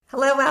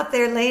Hello out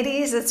there,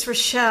 ladies. It's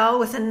Rochelle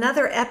with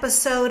another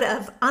episode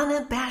of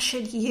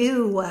Unabashed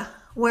You,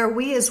 where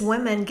we as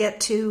women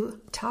get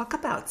to talk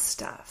about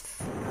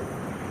stuff.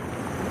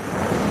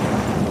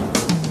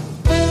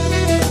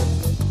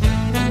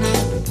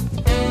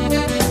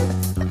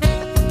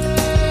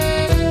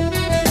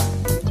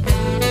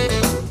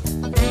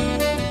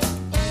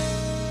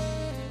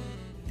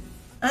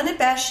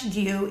 Unabashed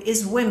You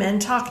is women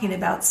talking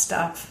about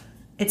stuff.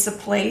 It's a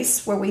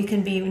place where we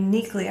can be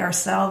uniquely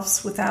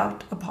ourselves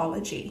without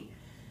apology.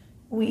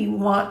 We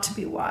want to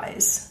be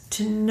wise,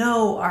 to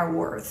know our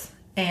worth,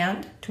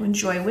 and to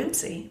enjoy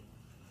whimsy.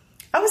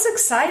 I was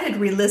excited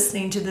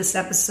re-listening to this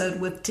episode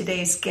with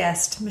today's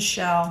guest,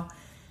 Michelle.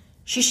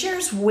 She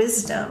shares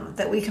wisdom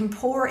that we can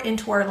pour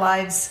into our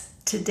lives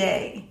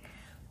today,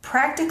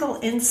 practical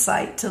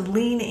insight to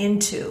lean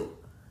into.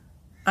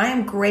 I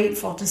am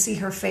grateful to see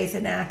her faith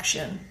in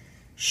action.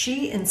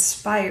 She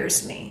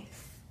inspires me.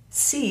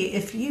 See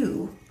if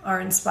you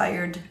are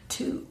inspired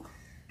too.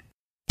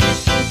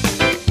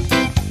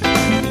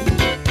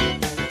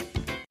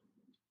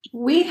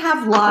 We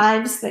have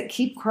lives that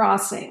keep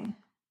crossing,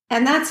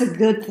 and that's a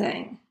good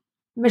thing.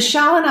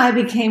 Michelle and I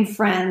became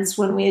friends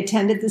when we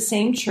attended the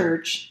same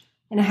church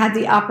and had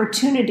the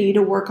opportunity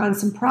to work on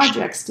some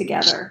projects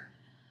together.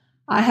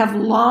 I have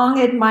long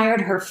admired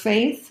her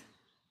faith,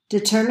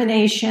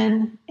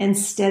 determination, and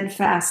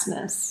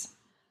steadfastness.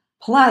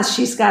 Plus,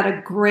 she's got a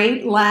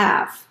great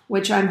laugh,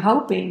 which I'm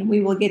hoping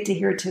we will get to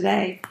hear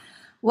today.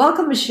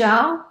 Welcome,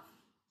 Michelle.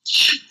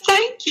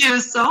 Thank you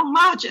so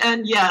much.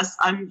 And yes,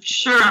 I'm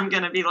sure I'm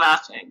going to be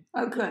laughing.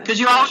 Oh, good. Because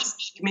you always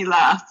make me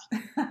laugh.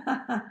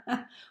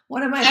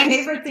 One of my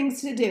favorite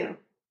things to do.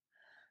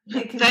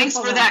 Thanks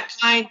for that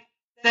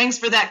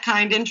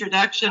kind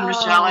introduction,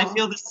 Michelle. I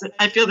feel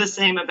the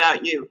same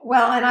about you.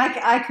 Well, and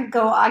I could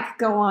go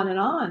on and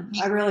on.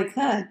 I really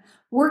could.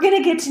 We're going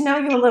to get to know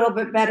you a little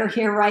bit better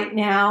here right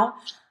now.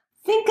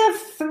 Think of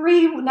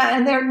three,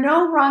 and there are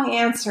no wrong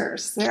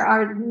answers. There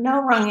are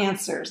no wrong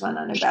answers on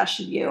Unabashed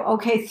You.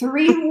 Okay,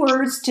 3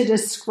 words to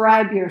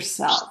describe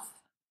yourself.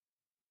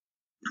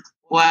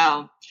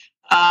 Wow.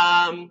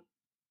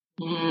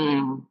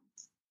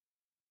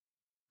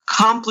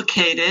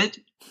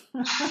 Complicated.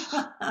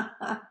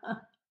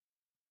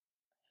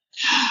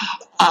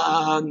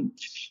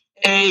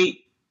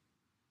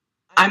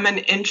 I'm an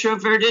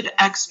introverted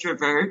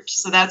extrovert,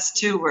 so that's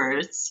 2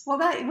 words. Well,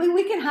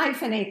 we can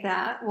hyphenate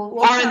that.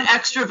 Or an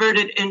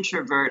extroverted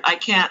introvert.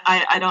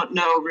 I don't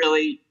know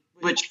really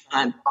which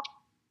one.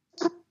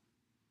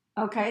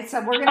 Okay, so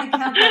we're going to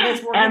count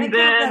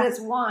that as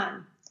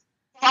 1.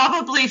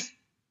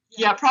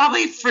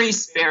 Probably free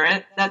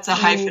spirit. That's a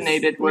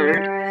hyphenated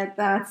word.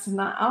 That's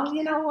not. Oh,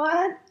 you know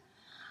what?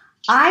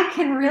 I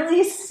can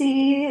really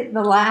see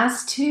the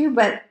last 2,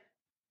 but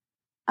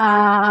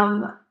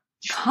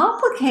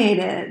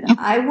complicated.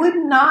 That would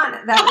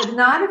not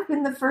have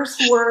been the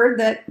first word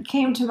that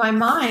came to my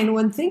mind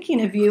when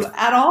thinking of you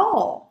at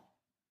all.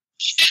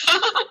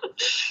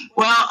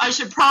 Well, I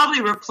should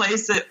probably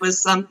replace it with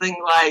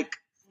something like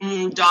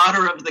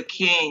daughter of the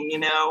king,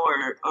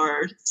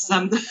 or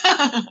something,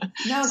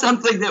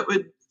 something that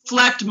would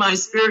reflect my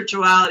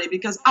spirituality,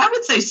 because I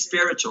would say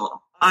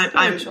spiritual.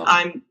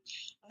 I'm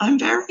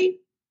very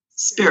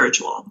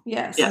spiritual.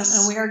 Yes.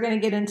 And we are going to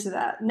get into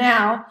that.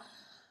 Now,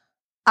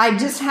 I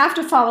just have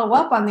to follow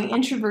up on the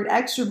introvert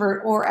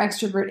extrovert or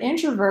extrovert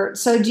introvert.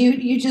 So do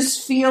you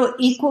just feel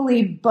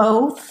equally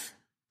both?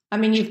 I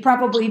mean, you've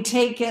probably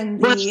taken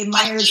the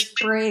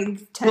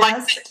Myers-Briggs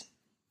test.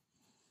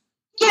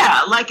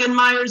 Like in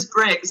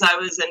Myers-Briggs, I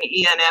was an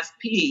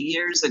ENFP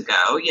years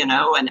ago,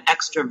 an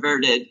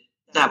extroverted,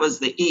 that was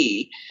the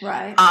E.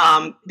 Right.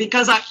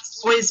 Because I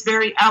was always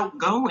very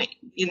outgoing,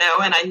 and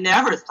I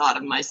never thought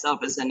of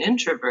myself as an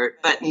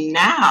introvert. But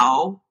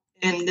now,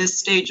 in this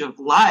stage of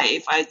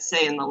life, I'd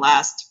say in the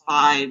last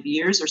 5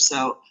 years or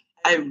so,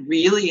 I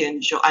really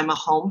enjoy, I'm a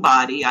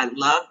homebody. I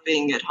love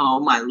being at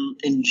home. I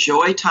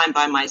enjoy time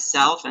by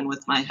myself and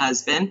with my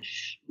husband.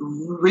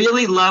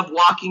 Really love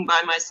walking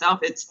by myself.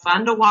 It's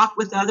fun to walk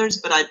with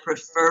others, but I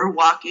prefer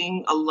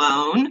walking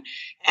alone.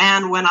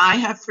 And when I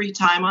have free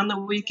time on the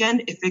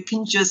weekend, if it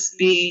can just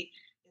be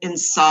in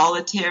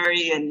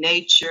solitary and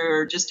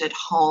nature, just at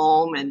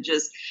home and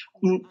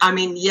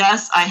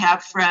yes, I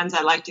have friends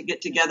I like to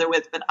get together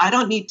with, but I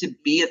don't need to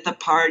be at the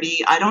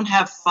party. I don't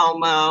have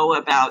FOMO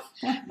about,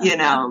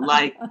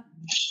 like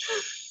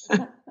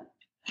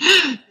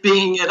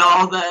being at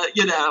all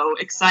the,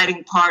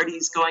 exciting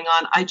parties going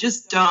on. I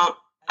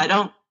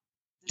don't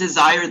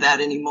desire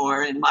that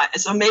anymore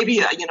so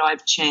maybe,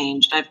 I've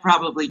changed. I've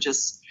probably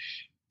just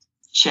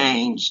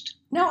changed.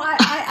 No,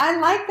 I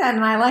like that.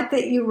 And I like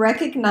that you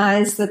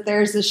recognize that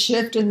there's a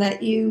shift and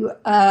that you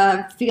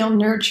feel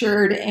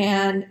nurtured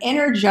and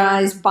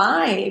energized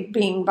by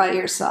being by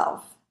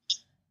yourself.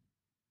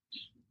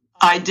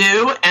 I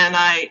do. And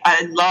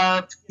I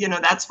love,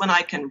 that's when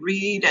I can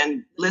read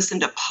and listen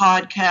to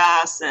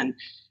podcasts and,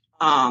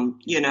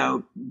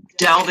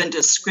 delve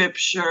into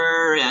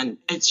scripture. And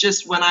it's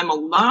just when I'm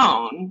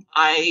alone,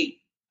 I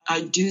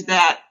do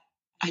that.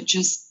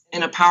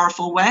 in a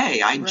powerful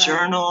way. I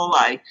journal.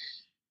 I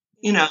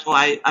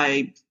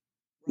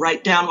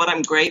write down what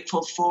I'm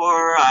grateful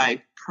for.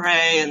 I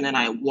pray, and then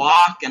I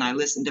walk, and I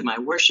listen to my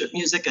worship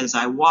music as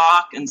I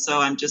walk. And so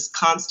I'm just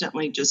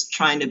constantly just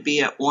trying to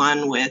be at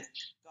one with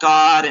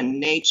God and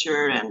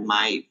nature and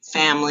my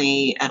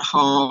family at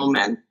home.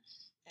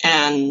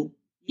 And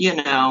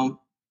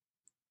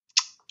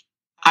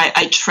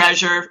I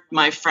treasure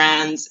my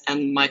friends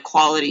and my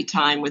quality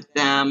time with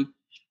them.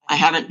 I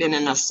haven't been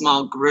in a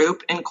small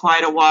group in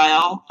quite a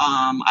while.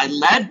 I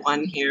led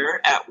one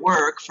here at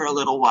work for a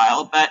little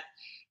while, but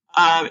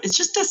it's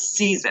just a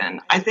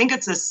season. I think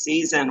it's a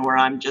season where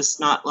I'm just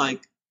not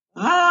like,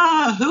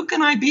 who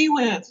can I be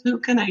with? Who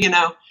can I,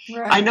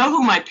 Right. I know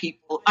who my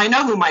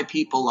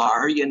people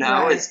are,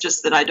 Right. It's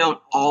just that I don't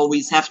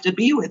always have to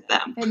be with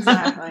them.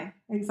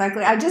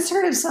 Exactly. I just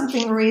heard of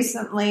something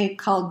recently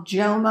called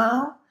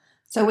JOMO.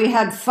 So we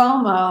had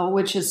FOMO,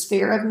 which is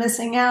fear of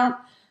missing out,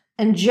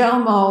 and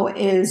JOMO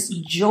is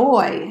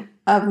joy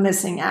of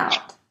missing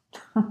out.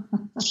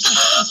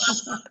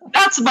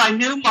 That's my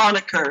new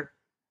moniker.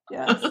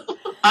 Yes.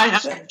 I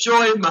have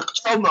JOMO.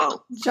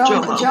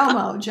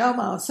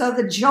 So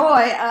the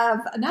joy of,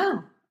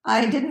 no,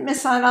 I didn't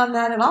miss out on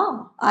that at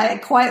all. I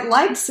quite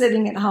liked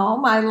sitting at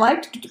home. I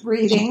liked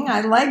reading.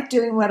 I liked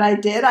doing what I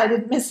did. I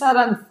didn't miss out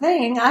on a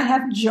thing. I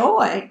have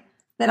joy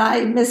that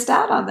I missed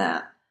out on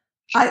that.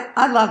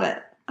 I love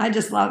it. I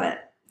just love it.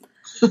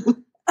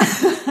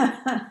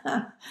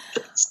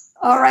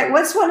 All right.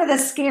 What's one of the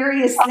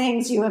scariest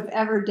things you have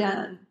ever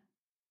done?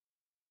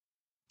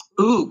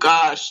 Ooh,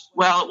 gosh.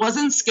 Well, it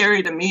wasn't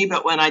scary to me,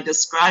 but when I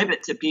describe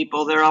it to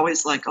people, they're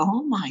always like,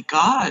 oh my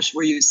gosh,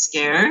 were you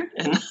scared?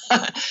 And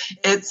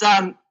it's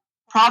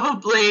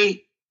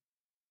probably,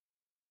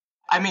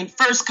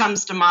 first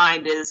comes to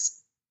mind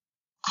is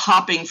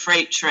hopping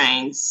freight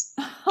trains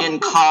in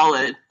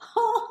college.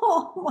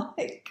 Oh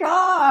my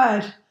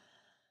gosh.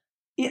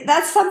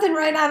 That's something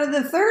right out of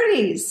the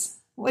 30s.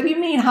 What do you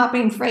mean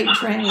hopping freight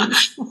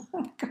trains? Oh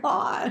my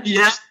God.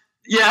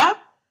 Yeah.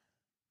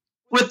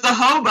 With the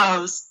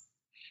hobos.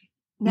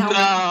 Now, no.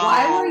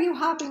 Why were you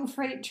hopping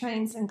freight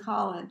trains in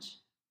college?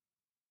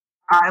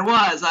 I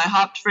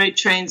hopped freight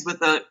trains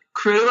with a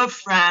crew of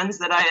friends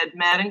that I had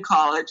met in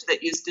college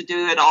that used to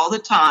do it all the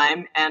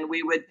time. And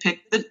we would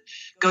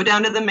go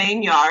down to the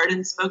main yard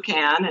in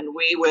Spokane, and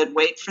we would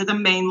wait for the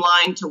main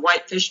line to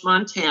Whitefish,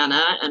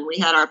 Montana. And we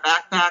had our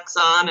backpacks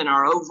on and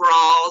our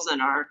overalls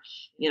and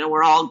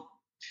we're all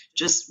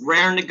just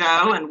raring to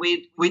go. And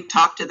we'd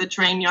talk to the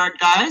train yard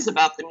guys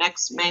about the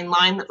next main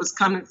line that was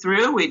coming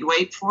through. We'd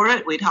wait for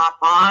it. We'd hop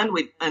on.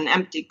 An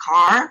empty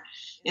car.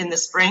 In the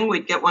spring,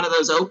 we'd get one of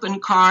those open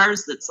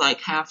cars that's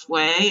like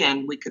halfway,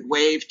 and we could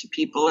wave to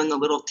people in the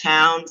little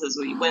towns as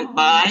we went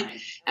by.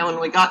 And when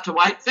we got to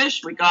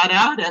Whitefish, we got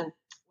out and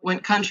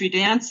went country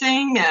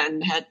dancing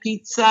and had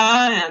pizza,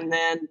 and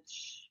then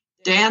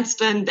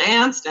danced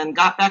and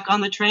got back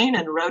on the train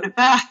and rode it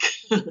back.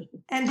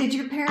 And did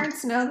your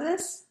parents know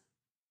this?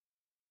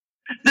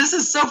 This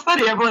is so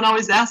funny. Everyone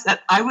always asks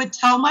that. I would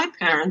tell my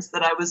parents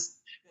that I was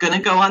going to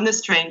go on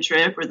this train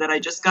trip or that I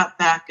just got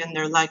back, and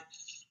they're like,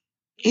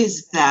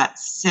 is that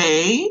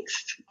safe?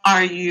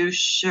 Are you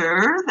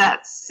sure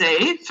that's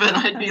safe? And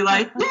I'd be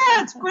like,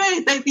 yeah, it's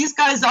great. These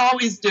guys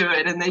always do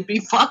it, and they'd be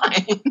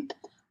fine.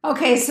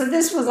 Okay, so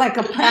this was like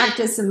a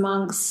practice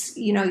amongst,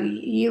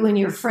 you and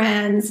your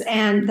friends,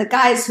 and the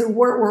guys who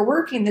were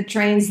working the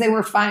trains, they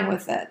were fine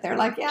with it. They're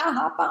like, yeah,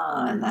 hop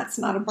on. That's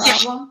not a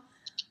problem.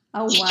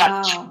 Oh,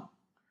 wow.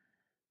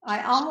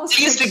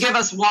 They used to give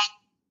us water.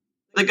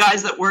 The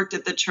guys that worked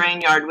at the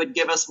train yard would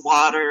give us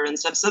water and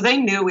stuff. So they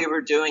knew we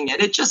were doing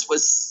it. It just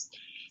was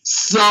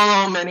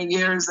so many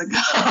years ago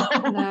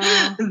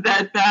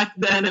that back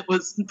then it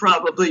was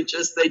probably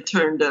just they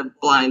turned a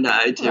blind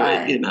eye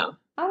to it,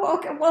 Oh,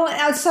 okay.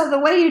 Well, so the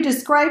way you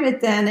describe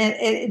it then,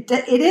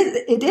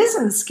 it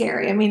isn't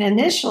scary.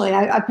 Initially,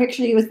 I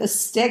picture you with a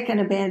stick and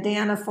a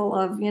bandana full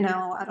of,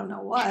 I don't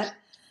know what,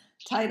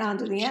 tied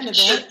onto the end of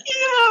it.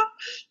 Yeah.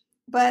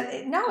 But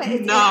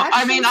it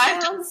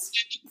sounds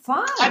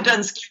fun. I've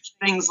done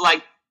things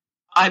like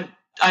I've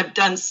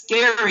done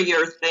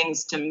scarier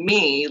things to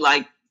me,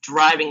 like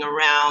driving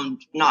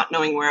around, not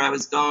knowing where I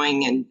was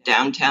going in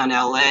downtown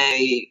LA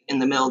in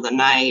the middle of the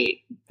night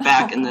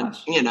back in the,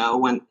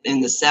 when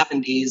in the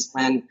 70s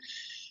when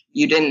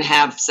you didn't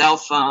have cell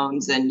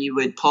phones and you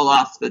would pull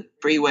off the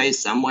freeway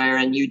somewhere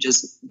and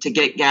to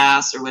get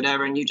gas or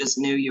whatever, and you just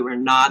knew you were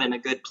not in a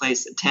good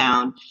place of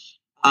town.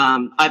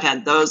 I've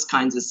had those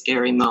kinds of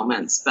scary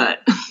moments,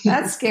 but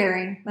that's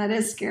scary. That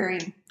is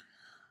scary.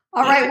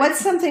 All right.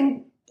 What's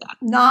something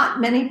not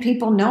many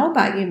people know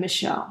about you,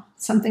 Michelle?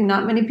 Something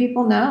not many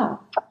people know.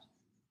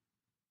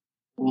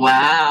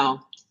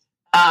 Wow.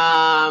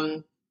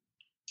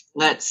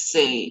 Let's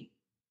see.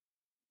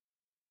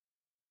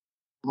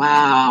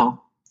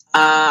 Wow.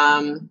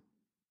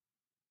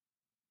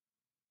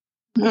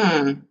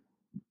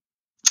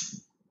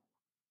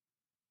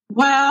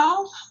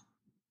 Well,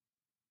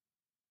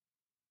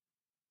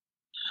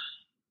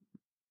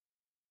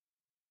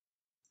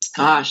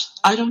 Gosh,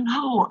 I don't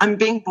know. I'm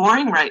being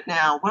boring right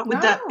now. What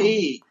would that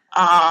be?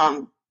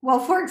 Well,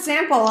 for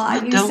example,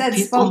 you said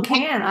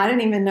Spokane. I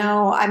didn't even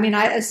know. I mean,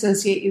 I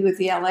associate you with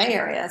the LA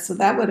area, so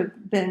that would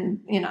have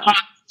been, Yeah.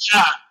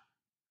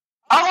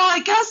 Oh, well, I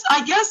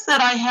guess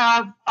that I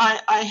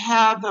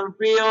have a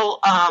real.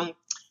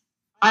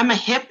 I'm a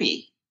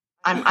hippie.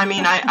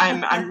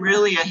 I'm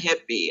really a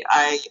hippie.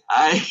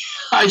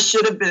 I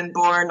should have been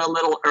born a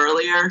little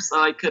earlier,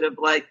 so I could have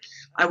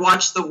I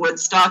watched the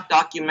Woodstock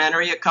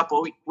documentary a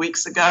couple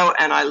weeks ago,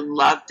 and I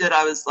loved it.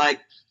 I was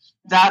like,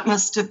 that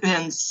must have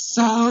been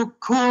so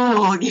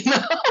cool, you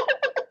know.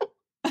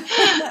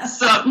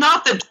 So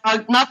not the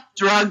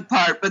drug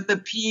part, but the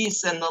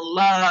peace and the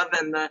love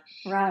and the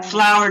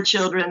flower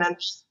children,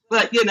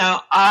 but you know,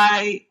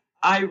 I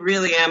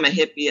really am a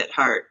hippie at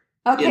heart.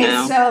 Okay, you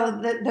know? So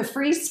the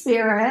free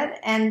spirit,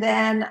 and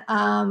then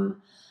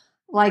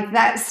like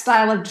that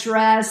style of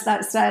dress,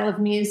 that style of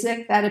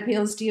music, that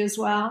appeals to you as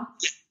well.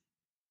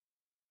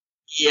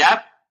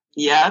 Yep,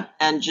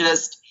 and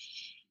just,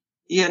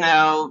 you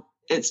know,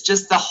 it's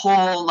just the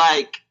whole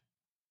I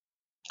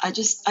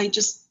just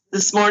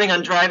this morning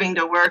on driving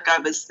to work, I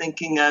was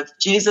thinking of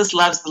Jesus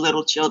loves the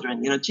little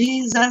children. You know,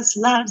 Jesus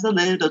loves the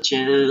little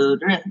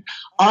children,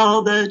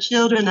 all the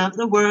children of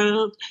the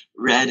world,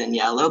 red and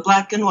yellow,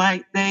 black and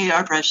white, they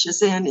are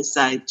precious in his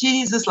sight.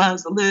 Jesus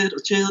loves the little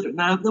children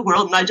of the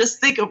world. And I just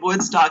think of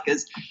Woodstock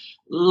as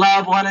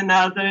love one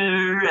another,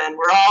 and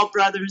we're all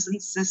brothers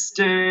and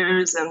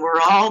sisters, and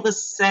we're all the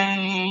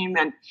same.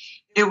 And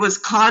it was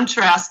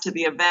contrast to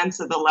the events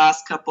of the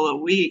last couple of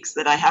weeks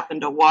that I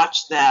happened to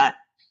watch that.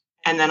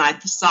 And then I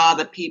saw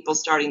the people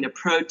starting to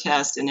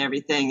protest and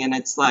everything. And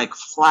it's like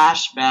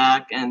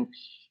flashback. And,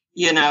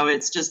 you know,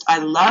 it's just, I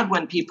love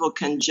when people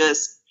can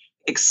just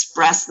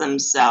express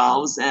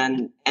themselves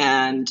and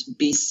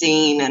be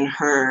seen and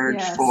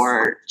heard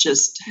for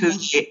just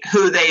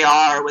who they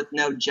are with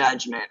no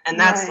judgment. And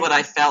that's what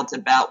I felt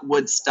about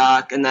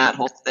Woodstock and that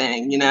whole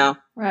thing, you know?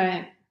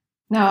 Right.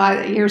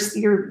 No, you're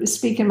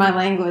speaking my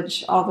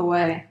language all the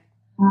way.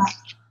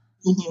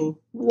 Mm-hmm.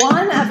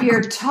 One of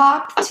your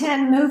top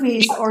 10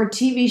 movies or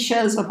TV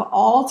shows of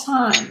all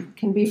time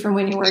can be from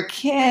when you were a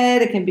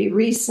kid. It can be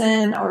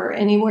recent or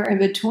anywhere in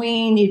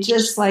between. You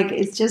just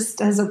it just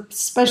has a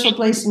special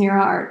place in your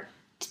heart.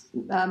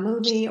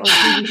 Movie or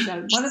TV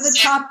show. One of the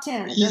top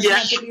 10. It doesn't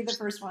have to be the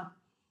first one.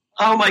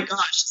 Oh my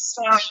gosh.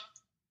 So,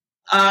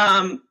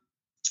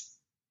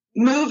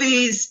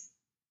 movies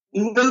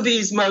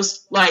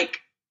most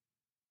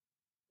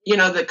you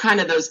know, the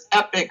kind of those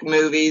epic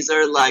movies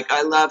are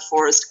I love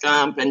Forrest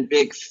Gump and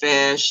Big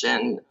Fish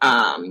and,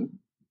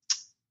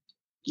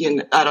 you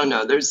know, I don't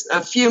know. There's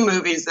a few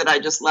movies that I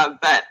just love,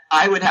 but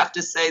I would have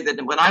to say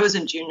that when I was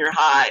in junior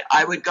high,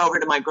 I would go over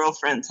to my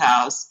girlfriend's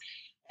house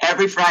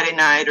every Friday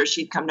night, or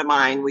she'd come to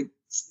mine. We'd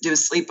do a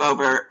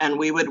sleepover and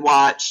we would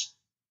watch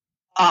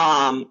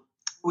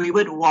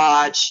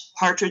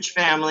Partridge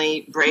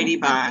Family, Brady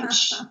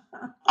Bunch. This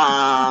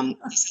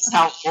is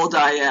how old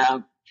I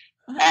am.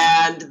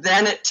 And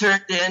then it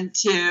turned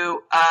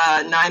into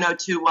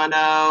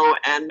 90210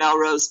 and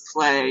Melrose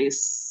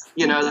Place,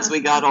 you know, as we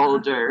got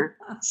older.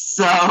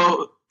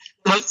 So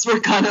those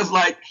were kind of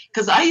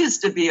because I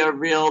used to be a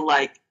real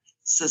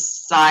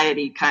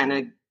society kind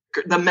of,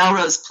 the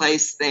Melrose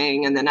Place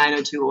thing and the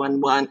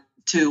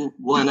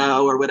 90210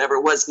 or whatever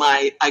was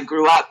I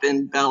grew up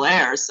in Bel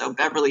Air, so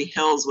Beverly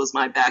Hills was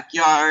my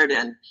backyard,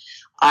 and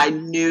I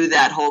knew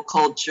that whole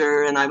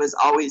culture, and I was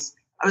always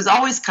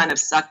kind of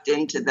sucked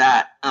into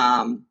that.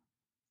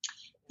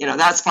 You know,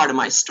 that's part of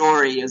my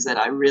story, is that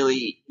I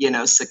really, you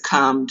know,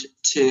 succumbed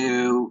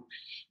to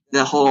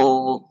the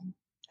whole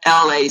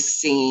LA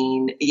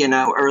scene, you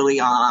know,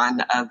 early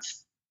on of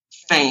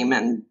fame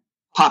and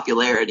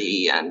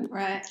popularity and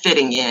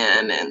fitting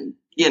in and,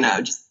 you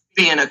know, just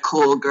being a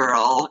cool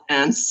girl.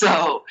 And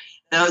so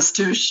those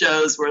two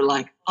shows were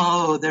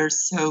oh, they're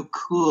so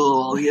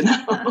cool, you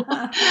know.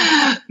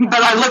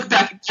 But I look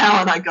back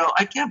now and I go,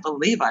 I can't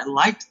believe I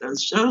liked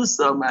those shows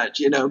so much,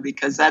 you know,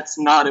 because that's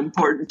not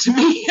important to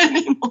me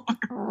anymore.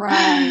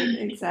 Right,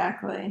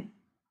 exactly.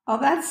 Oh,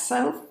 that's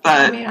so,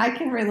 I mean, I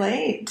can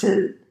relate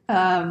to,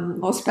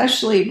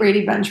 especially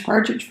Brady Bunch,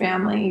 Partridge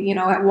Family, you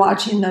know, at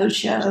watching those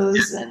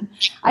shows. And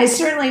I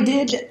certainly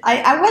did.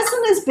 I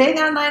wasn't as big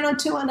on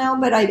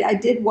 90210, but I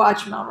did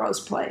watch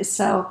Melrose Place.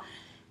 So,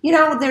 you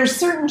know, there's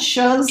certain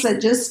shows that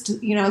just,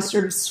 you know,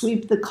 sort of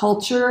sweep the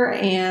culture,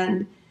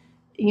 and,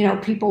 you know,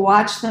 people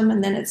watch them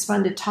and then it's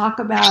fun to talk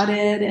about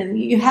it. And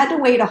you had to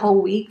wait a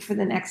whole week for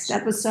the next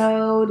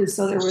episode. And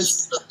so there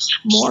was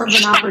more of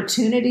an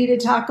opportunity to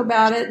talk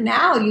about it.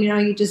 Now, you know,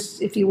 you just,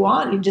 if you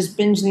want, you just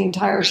binge the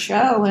entire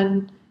show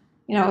in,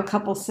 you know, a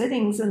couple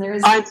sittings, and there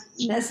isn't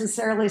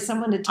necessarily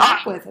someone to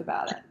talk with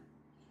about it.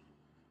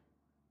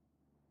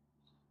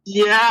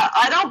 Yeah,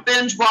 I don't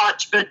binge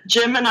watch, but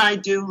Jim and I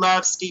do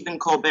love Stephen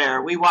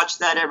Colbert. We watch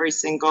that we're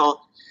news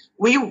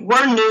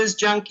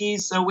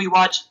junkies, so we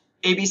watch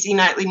ABC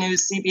Nightly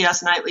News,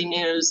 CBS Nightly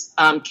News,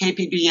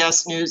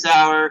 KPBS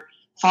NewsHour,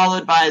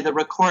 followed by the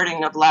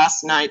recording of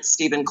last night's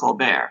Stephen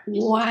Colbert.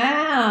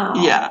 Wow.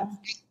 Yeah.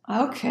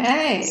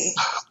 Okay.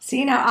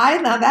 See,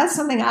 now that's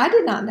something I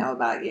did not know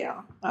about you.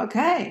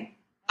 Okay.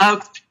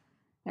 Okay.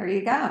 There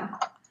you go.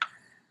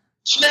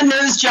 I'm a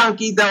news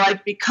junkie, though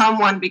I've become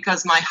one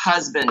because my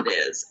husband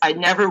is. I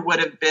never would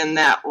have been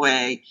that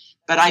way,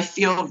 but I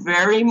feel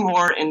very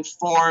more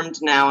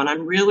informed now, and I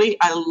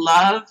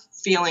love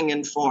feeling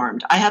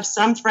informed. I have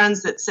some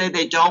friends that say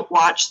they don't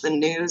watch the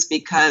news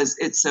because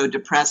it's so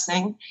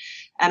depressing,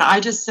 and I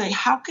just say,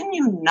 how can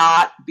you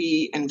not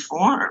be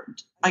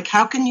informed? Like,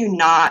 how can you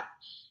not,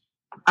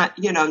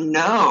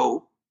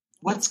 know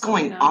what's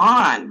going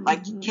on? Mm-hmm.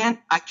 Like,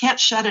 I can't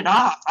shut it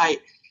off.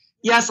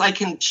 Yes, I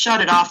can shut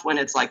it off when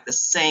it's like the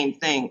same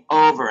thing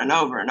over and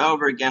over and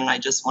over again. I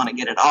just want to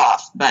get it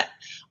off. But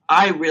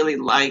I really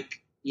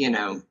like,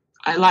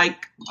 I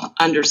like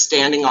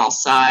understanding all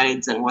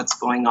sides and what's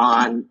going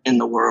on in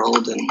the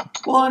world. And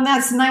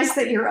that's nice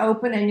that you're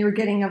open and you're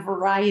getting a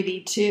variety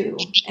too.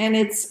 And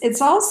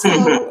it's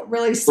also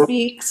really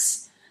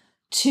speaks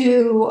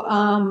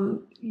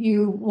to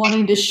you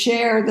wanting to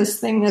share this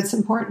thing that's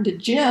important to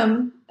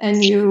Jim,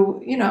 and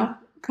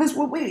because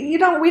we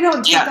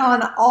don't take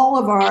on all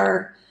of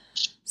our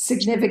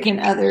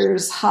significant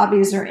others'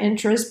 hobbies or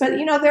interests, but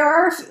there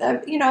are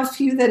a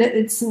few that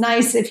it's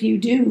nice if you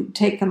do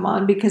take them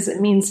on because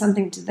it means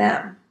something to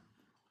them.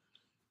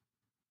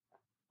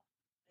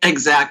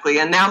 Exactly.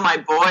 And now my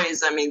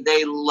boys,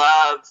 they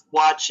love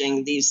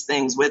watching these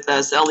things with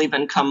us. They'll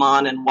even come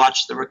on and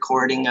watch the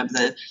recording of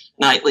the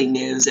nightly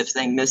news if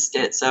they missed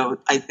it. So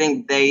I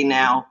think they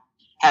now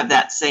have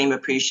that same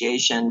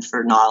appreciation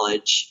for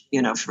knowledge,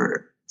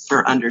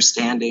 for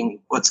understanding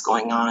what's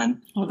going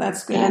on. Well,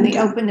 that's good. And the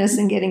openness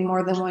and getting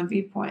more than one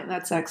viewpoint.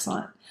 That's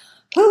excellent.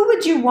 Who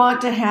would you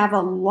want to have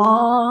a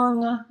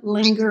long,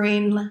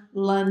 lingering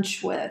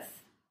lunch with?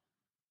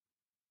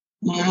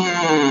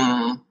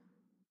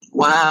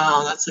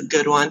 Wow, that's a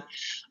good one.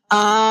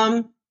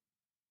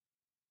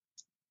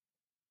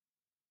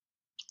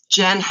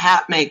 Jen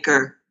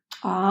Hatmaker.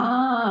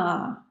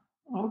 Ah,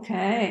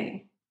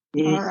 okay.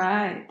 Mm. All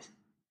right.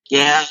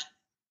 Yeah.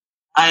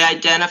 I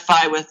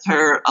identify with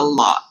her a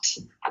lot.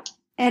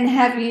 And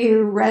have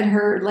you read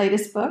her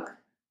latest book?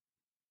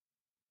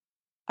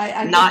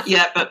 Not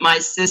yet, but my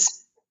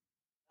sister,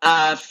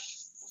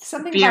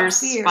 something about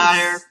fears.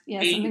 Fire.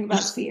 Yeah, something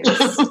about fears.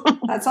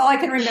 That's all I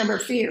can remember,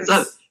 fears.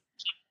 So,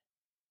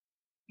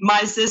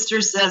 my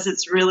sister says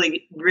it's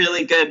really,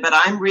 really good, but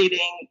I'm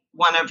reading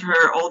one of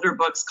her older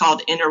books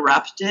called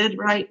Interrupted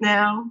right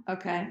now.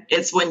 Okay.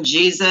 It's when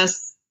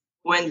Jesus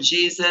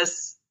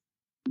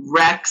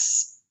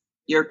wrecks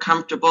your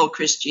comfortable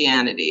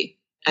Christianity.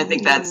 I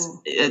think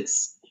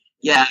it's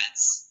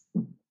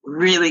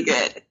really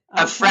good.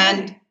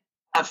 Okay.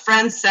 A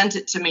friend sent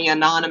it to me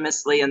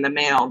anonymously in the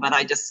mail, but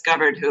I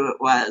discovered who it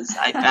was.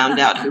 I found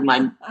out who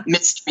my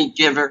mystery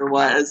giver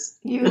was.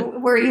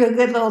 Were you a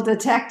good little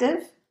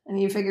detective and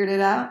you figured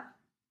it out?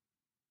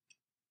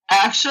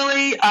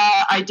 Actually,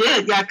 I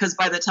did. Yeah. Cause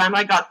by the time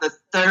I got the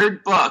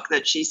third book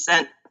that she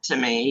sent to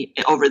me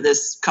over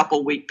this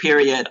couple week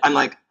period, I'm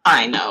like,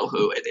 I know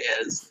who it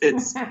is.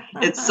 It's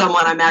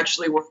someone I'm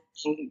actually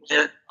working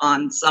with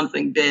on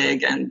something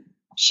big, and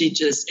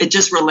it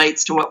just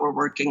relates to what we're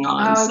working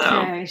on.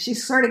 Okay. So she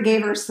sort of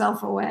gave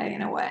herself away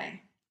in a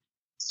way.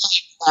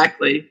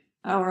 Exactly.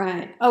 All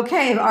right.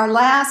 Okay. Our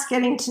last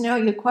getting to know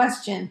you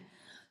question: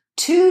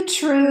 2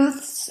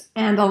 truths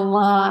and a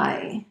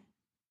lie.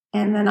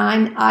 And then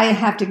I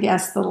have to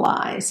guess the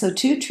lie. So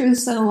 2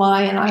 truths and a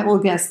lie, and I will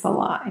guess the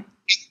lie.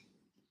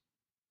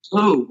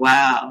 Oh,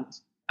 wow.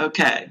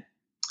 Okay.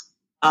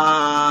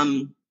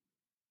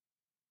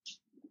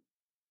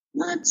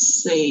 Let's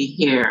see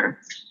here.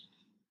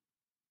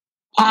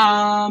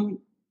 Oh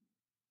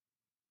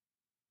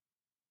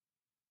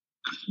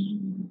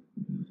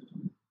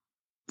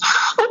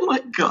my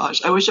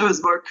gosh. I wish I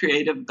was more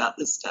creative about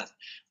this stuff.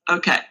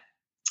 Okay.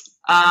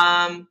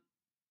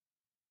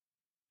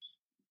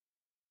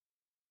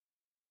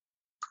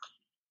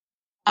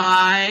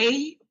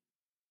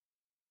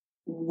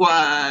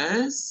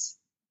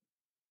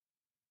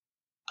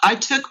 I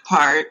took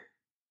part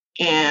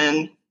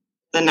in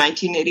the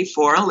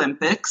 1984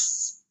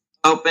 Olympics,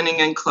 opening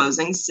and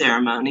closing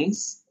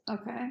ceremonies.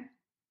 Okay.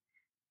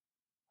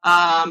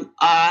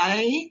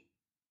 I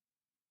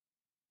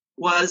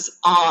was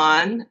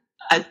on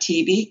a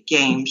TV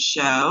game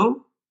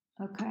show.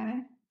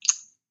 Okay.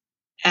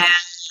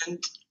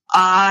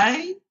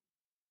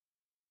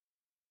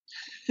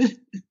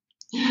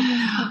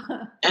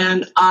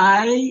 And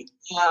I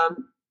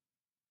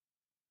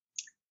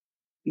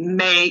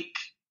make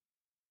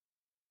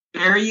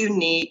very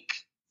unique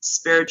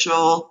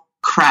spiritual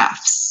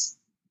crafts.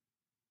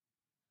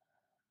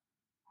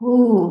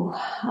 Ooh,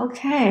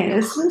 okay.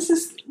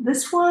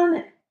 This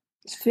one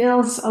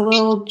feels a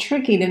little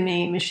tricky to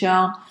me,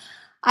 Michelle.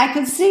 I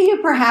could see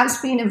you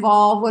perhaps being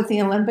involved with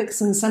the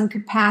Olympics in some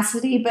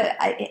capacity, but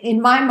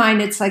in my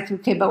mind, it's like,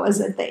 okay, but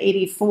was it the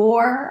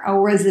 84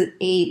 or was it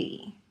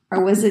 80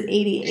 or was it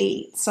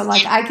 88? So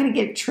like I could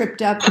get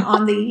tripped up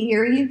on the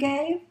year you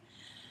gave.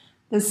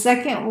 The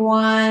second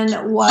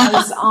one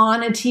was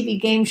on a TV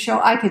game show.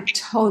 I could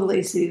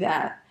totally see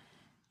that.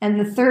 And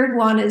the third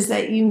one is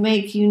that you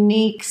make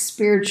unique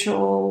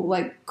spiritual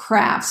like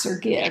crafts or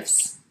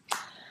gifts.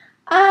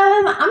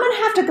 I'm going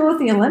to have to go with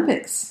the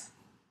Olympics.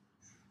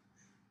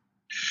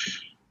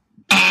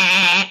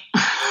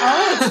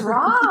 Oh, it's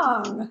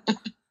wrong.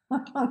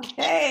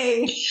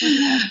 Okay.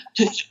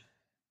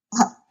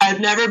 I've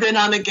never been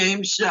on a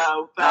game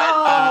show, but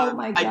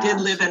I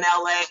did live in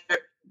LA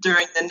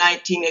during the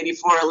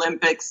 1984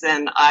 Olympics,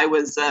 and I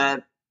was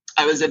a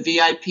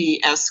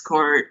VIP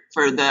escort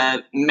for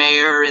the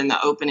mayor in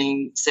the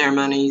opening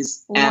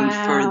ceremonies and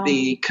for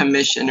the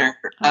commissioner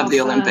of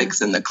the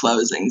Olympics in the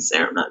closing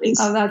ceremonies.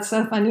 Oh, that's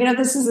so fun.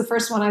 This is the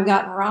first one I've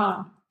gotten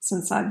wrong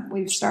since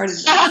we've started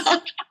this.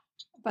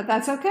 But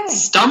that's okay.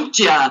 Stumped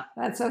ya.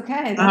 That's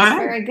okay. That's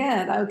very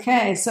good.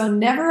 Okay. So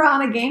never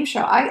on a game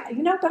show.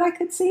 But I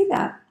could see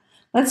that.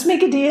 Let's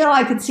make a deal.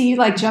 I could see you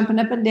like jumping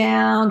up and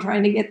down,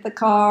 trying to get the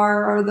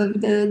car or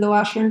the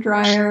washer and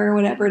dryer or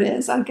whatever it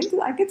is. I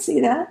could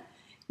see that.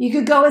 You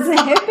could go as a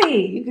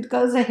hippie. You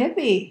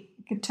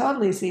could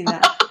totally see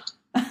that.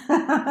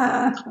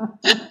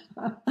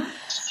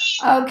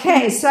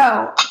 Okay.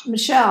 So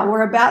Michelle,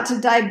 we're about to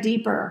dive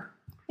deeper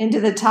into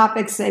the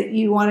topics that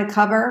you want to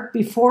cover.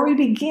 Before we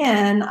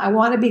begin, I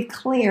want to be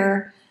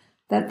clear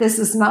that this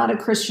is not a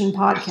Christian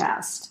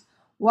podcast.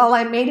 While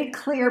I made it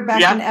clear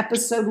back in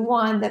episode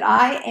 1 that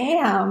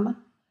I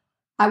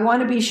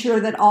want to be sure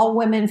that all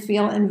women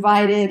feel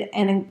invited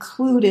and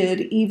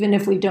included, even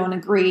if we don't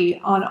agree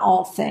on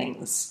all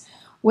things.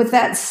 With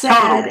that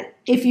said,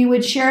 if you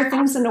would share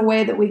things in a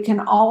way that we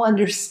can all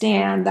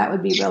understand, that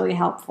would be really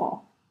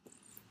helpful.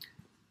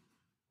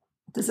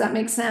 Does that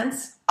make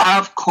sense?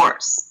 Of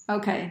course.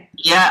 Okay.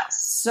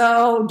 Yes.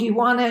 So do you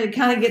want to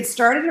kind of get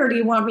started, or do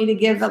you want me to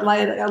give a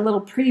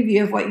little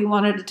preview of what you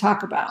wanted to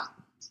talk about?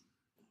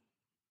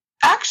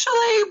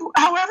 Actually,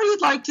 however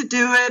you'd like to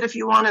do it, if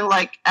you want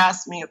to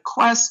ask me a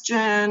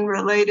question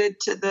related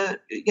to the,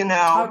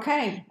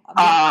 Okay.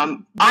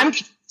 I'm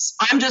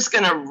just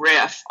going to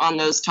riff on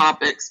those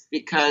topics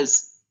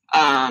because,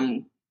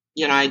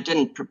 I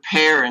didn't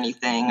prepare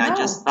anything. No. I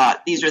just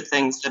thought these are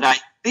things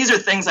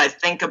I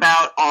think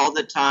about all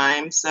the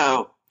time.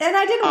 So, and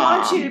I didn't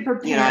want you to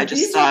prepare.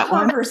 These are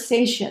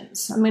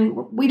conversations. I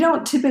mean, we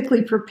don't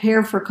typically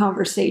prepare for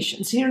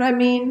conversations. You know what I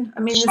mean?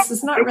 This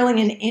is not really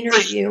an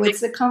interview.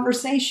 It's a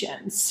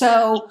conversation.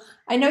 So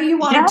I know you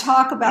want to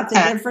talk about the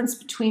difference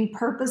between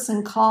purpose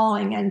and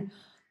calling. And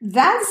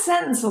that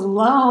sentence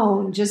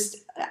alone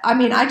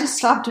I just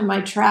stopped in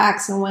my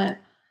tracks and went,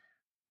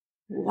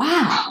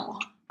 wow,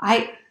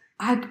 I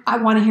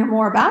want to hear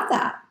more about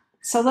that.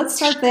 So let's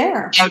start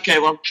there. Okay,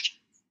 well,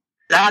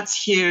 that's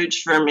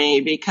huge for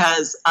me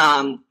because,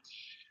 and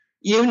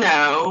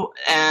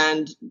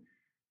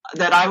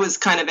that I was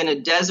kind of in a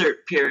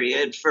desert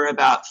period for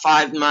about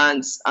 5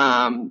 months.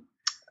 I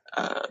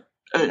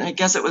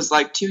guess it was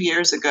like 2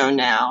 years ago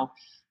now,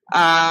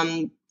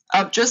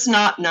 of just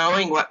not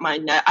knowing what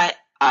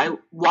I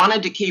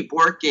wanted to keep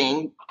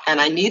working and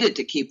I needed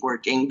to keep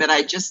working, but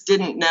I just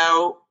didn't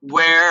know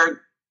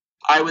where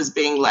I was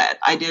being led.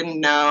 I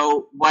didn't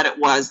know what it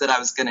was that I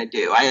was going to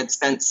do. I had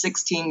spent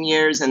 16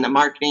 years in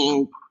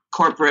the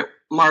corporate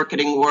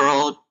marketing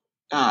world,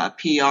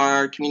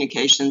 PR,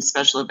 communications,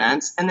 special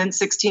events, and then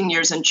 16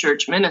 years in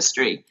church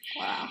ministry.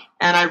 Wow.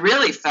 And I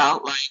really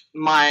felt like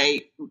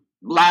my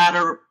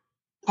latter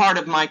part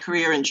of my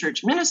career in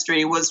church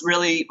ministry was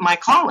really my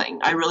calling.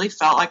 I really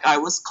felt like I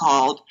was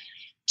called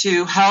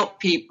to help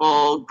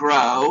people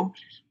grow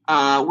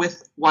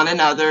with one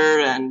another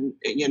and,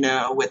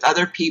 with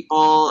other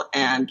people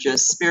and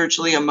just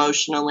spiritually,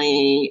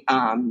 emotionally,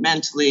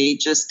 mentally,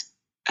 just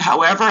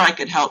however I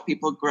could help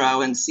people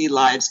grow and see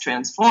lives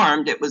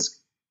transformed.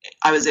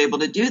 I was able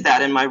to do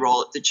that in my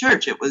role at the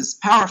church. It was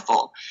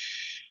powerful.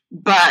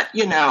 But,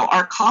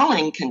 our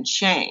calling can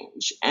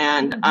change.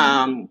 And,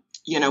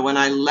 when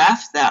I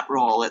left that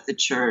role at the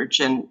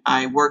church and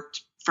I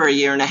worked for a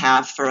year and a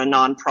half for a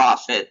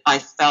nonprofit, I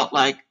felt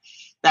like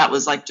that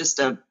was just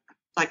a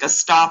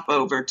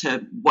stopover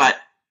to what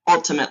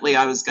ultimately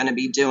I was going to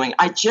be doing.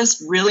 I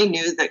just really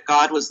knew that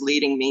God was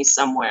leading me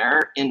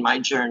somewhere in my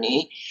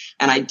journey,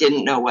 and I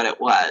didn't know what it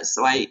was.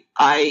 So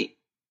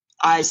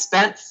I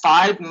spent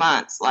 5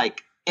 months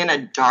in a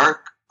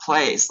dark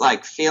place,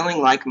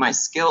 feeling like my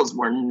skills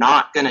were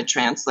not going to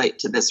translate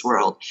to this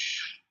world,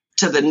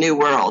 to the new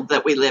world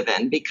that we live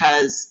in,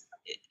 because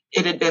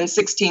it had been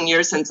 16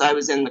 years since I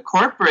was in the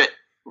corporate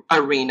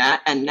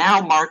arena, and now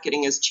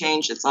marketing has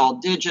changed. It's all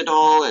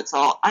digital.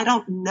 I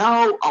don't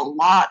know a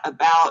lot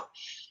about,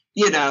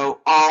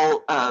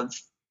 all of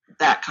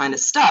that kind of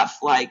stuff,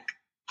 like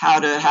how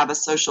to have a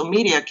social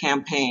media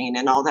campaign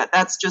and all that.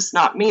 That's just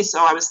not me.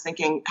 So I was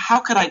thinking, how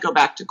could I go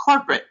back to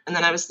corporate? And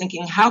then I was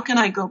thinking, how can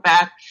I go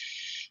back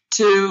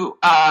to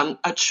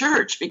a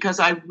church? Because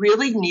I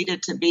really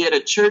needed to be at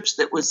a church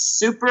that was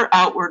super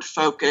outward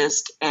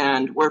focused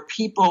and where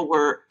people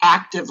were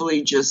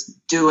actively just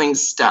doing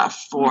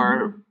stuff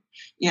for,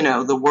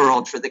 the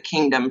world, for the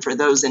kingdom, for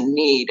those in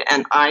need.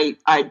 And I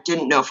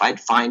didn't know if I'd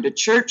find a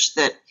church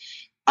that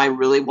I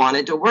really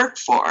wanted to work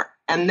for.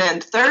 And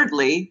then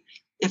thirdly,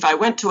 if I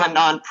went to a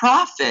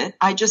nonprofit,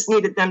 I just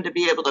needed them to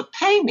be able to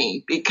pay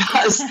me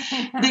because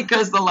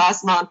the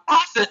last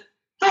nonprofit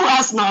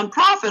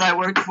I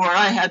worked for,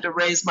 I had to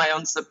raise my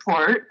own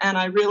support, and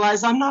I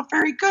realized I'm not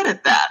very good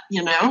at that,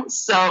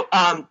 So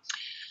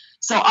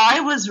I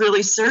was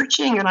really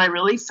searching, and I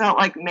really felt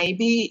like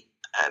maybe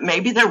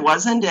there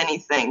wasn't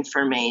anything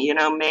for me,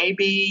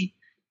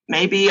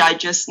 maybe I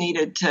just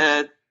needed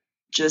to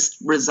just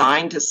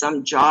resign to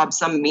some job,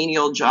 some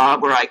menial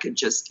job where I could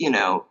just,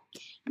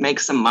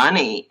 make some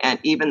money. And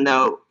even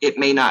though it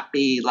may not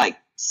be like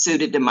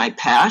suited to my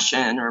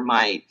passion or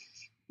my,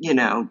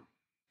 and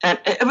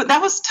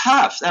that was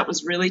tough. That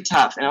was really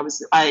tough. And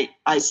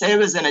I say I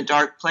was in a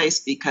dark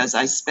place because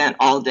I spent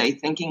all day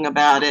thinking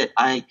about it.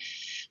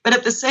 But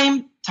at the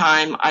same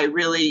time, I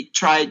really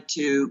tried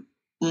to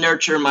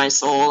nurture my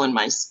soul and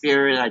my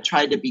spirit. I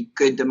tried to be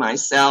good to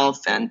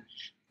myself. And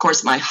of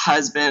course, my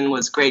husband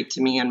was great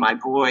to me and my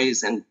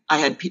boys. And I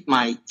had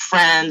my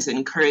friends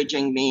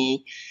encouraging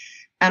me.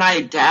 And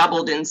I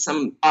dabbled in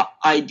some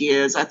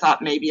ideas. I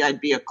thought maybe I'd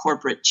be a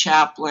corporate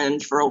chaplain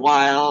for a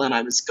while. And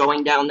I was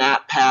going down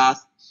that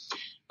path.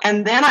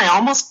 And then I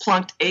almost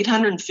plunked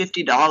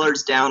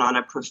 $850 down on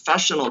a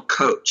professional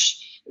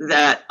coach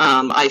that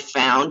I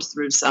found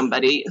through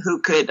somebody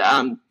who could,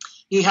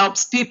 he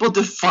helps people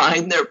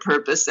define their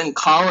purpose and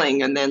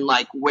calling and then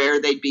like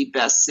where they'd be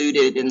best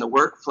suited in the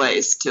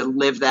workplace to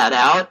live that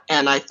out.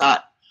 And I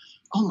thought,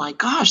 oh my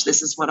gosh,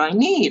 this is what I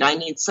need. I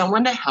need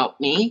someone to help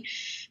me,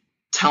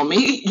 tell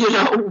me,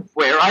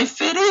 where I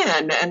fit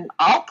in. And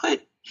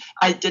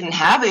I didn't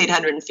have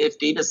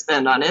 $850 to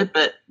spend on it,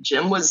 but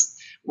Jim was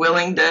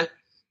willing to,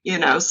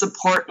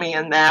 support me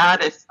in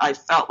that if I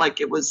felt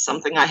like it was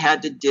something I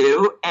had to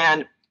do.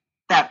 And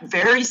that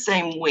very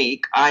same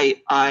week,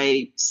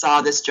 I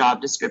saw this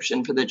job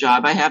description for the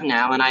job I have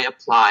now, and I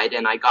applied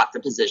and I got the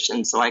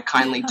position. So I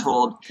kindly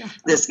told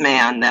this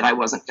man that I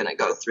wasn't going to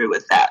go through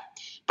with that.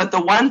 But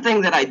the one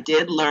thing that I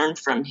did learn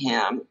from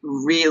him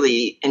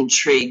really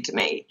intrigued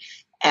me.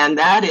 And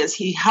that is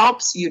he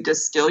helps you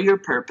distill your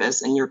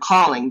purpose and your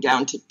calling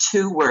down to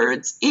 2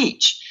 words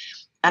each.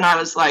 And I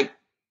was like,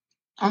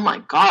 oh my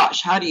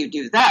gosh, how do you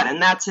do that? And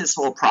that's his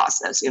whole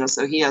process,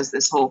 so he has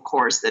this whole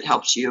course that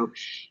helps you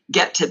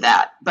get to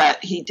that.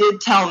 But he did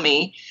tell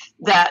me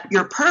that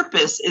your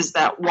purpose is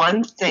that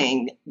one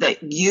thing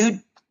that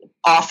you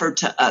offer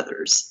to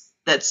others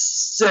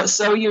that's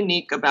so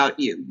unique about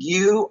you.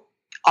 You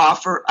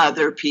offer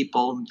other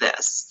people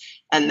this,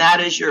 and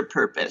that is your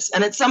purpose.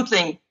 And it's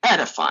something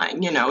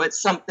edifying,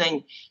 it's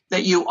something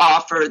that you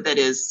offer that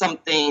is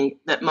something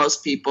that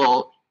most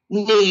people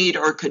need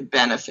or could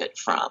benefit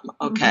from.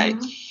 Okay.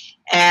 Mm-hmm.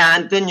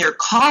 And then your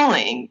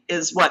calling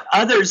is what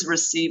others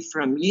receive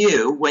from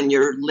you when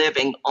you're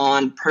living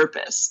on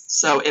purpose.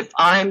 So if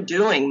I'm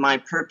doing my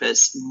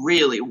purpose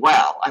really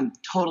well, I'm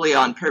totally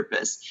on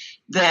purpose,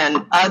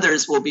 then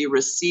others will be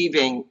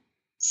receiving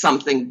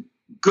something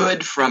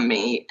good from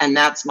me. And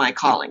that's my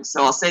calling.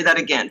 So I'll say that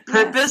again.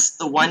 Purpose,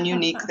 the one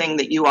unique thing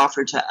that you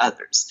offer to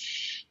others.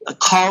 A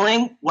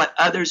calling, what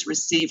others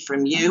receive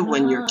from you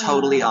when you're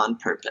totally on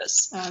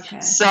purpose.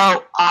 Okay.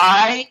 So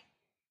I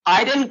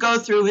didn't go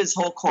through his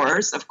whole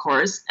course, of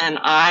course, and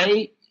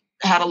I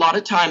had a lot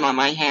of time on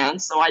my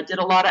hands. So I did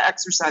a lot of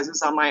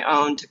exercises on my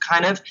own to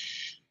kind of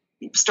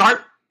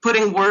start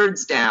putting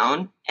words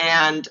down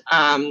and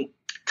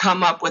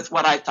come up with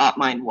what I thought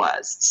mine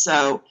was.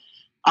 So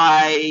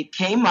I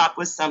came up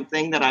with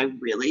something that I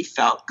really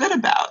felt good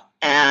about.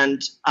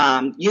 And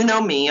you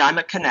know me, I'm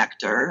a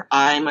connector.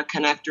 I'm a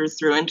connector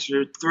through and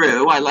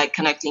through. I like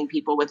connecting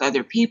people with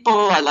other people.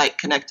 I like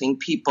connecting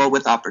people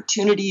with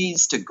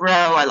opportunities to grow.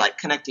 I like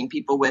connecting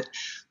people with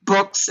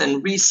books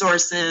and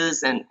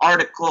resources and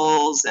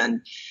articles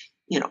and,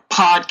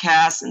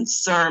 podcasts and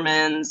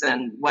sermons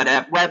and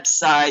whatever,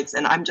 websites.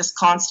 And I'm just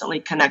constantly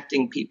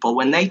connecting people.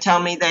 When they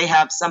tell me they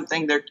have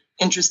something they're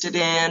interested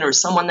in or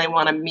someone they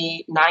want to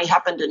meet, and I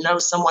happen to know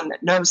someone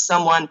that knows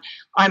someone,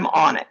 I'm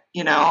on it.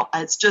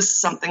 It's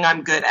just something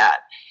I'm good at.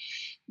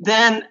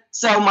 Then,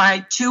 so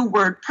my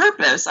 2-word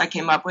purpose I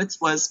came up with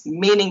was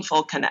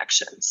meaningful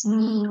connections.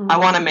 I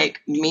want to make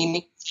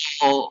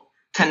meaningful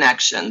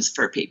connections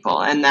for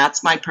people. And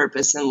that's my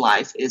purpose in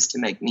life, is to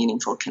make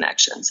meaningful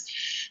connections.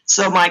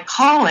 So my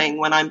calling,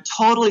 when I'm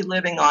totally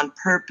living on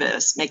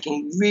purpose,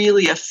 making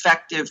really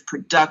effective,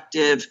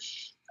 productive,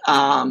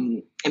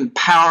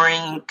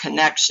 empowering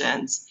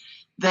connections,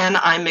 then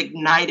I'm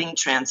igniting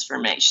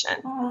transformation.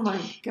 Oh my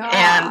gosh.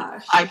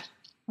 And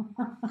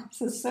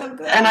this is so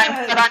good.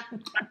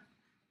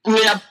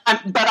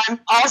 But I'm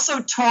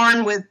also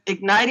torn with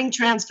igniting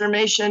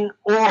transformation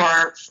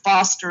or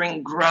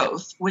fostering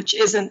growth, which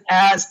isn't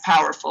as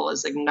powerful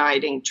as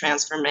igniting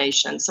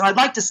transformation. So I'd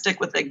like to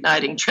stick with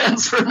igniting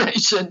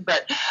transformation,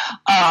 but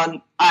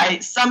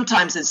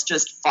sometimes it's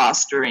just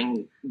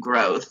fostering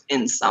growth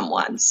in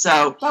someone.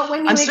 So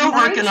I'm still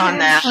working on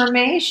that.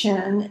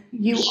 Transformation,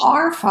 you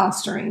are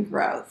fostering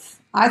growth.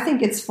 I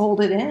think it's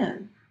folded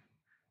in.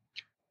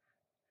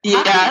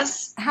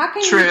 Yes. How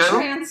can you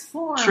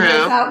transform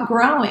without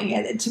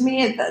growing? To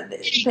me,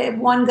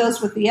 one goes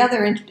with the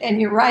other,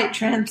 and you're right.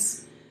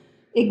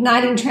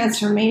 igniting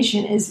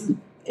transformation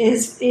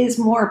is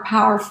more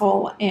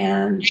powerful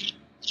and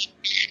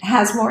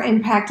has more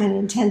impact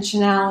and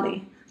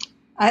intentionality.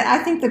 I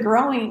think the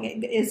growing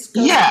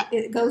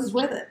it goes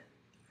with it.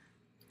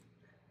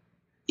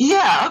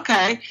 Yeah,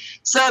 okay.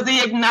 So the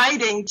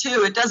igniting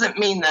too, it doesn't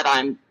mean that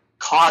I'm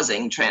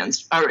causing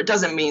or it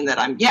doesn't mean that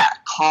I'm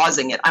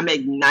causing it. I'm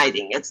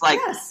igniting. It's like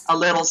a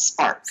little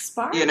spark.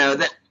 You know,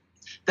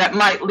 that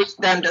might lead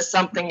them to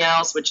something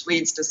else, which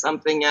leads to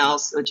something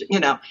else, which, you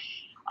know.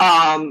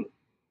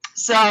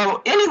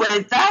 So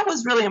anyway, that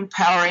was really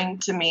empowering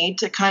to me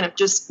to kind of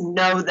just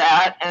know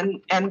that.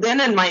 And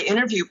then in my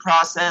interview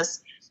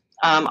process,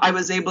 I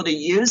was able to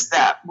use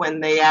that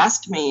when they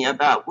asked me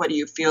about what do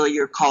you feel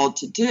you're called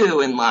to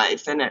do in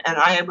life. And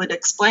I would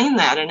explain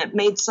that. And it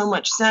made so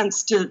much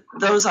sense to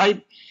those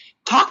I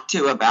talked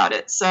to about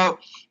it. So,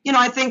 you know,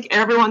 I think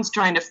everyone's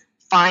trying to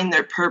find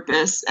their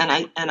purpose. And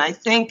I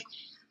think,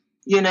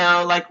 you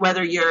know, like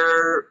whether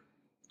you're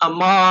a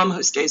mom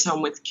who stays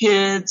home with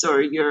kids, or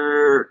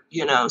you're,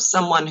 you know,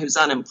 someone who's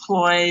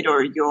unemployed,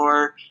 or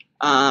you're,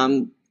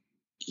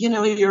 you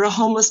know, you're a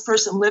homeless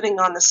person living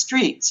on the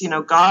streets. You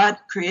know, God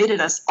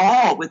created us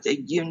all with a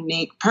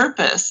unique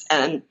purpose.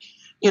 And,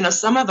 you know,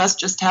 some of us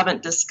just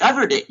haven't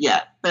discovered it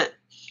yet. But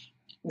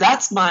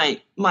that's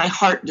my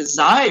heart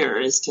desire,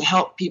 is to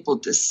help people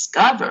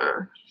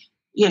discover,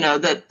 you know,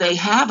 that they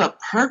have a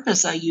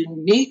purpose, a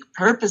unique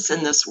purpose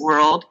in this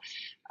world,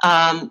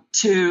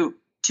 to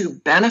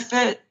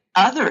benefit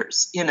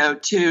others, you know,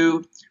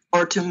 to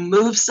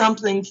move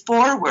something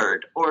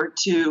forward, or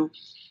to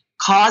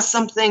cause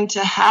something to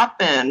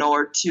happen,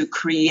 or to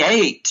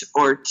create,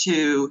 or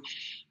to,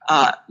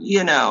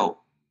 you know,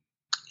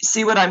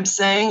 see what I'm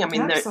saying? I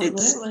mean, there's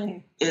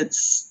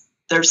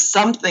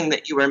something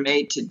that you were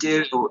made to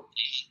do.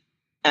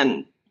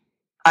 And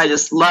I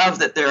just love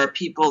that there are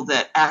people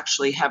that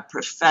actually have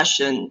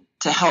profession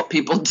to help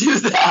people do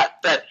that.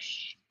 But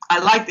I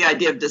like the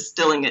idea of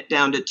distilling it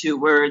down to 2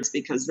 words,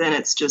 because then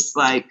it's just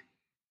like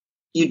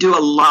you do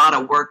a lot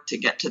of work to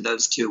get to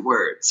those 2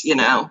 words, you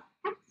know?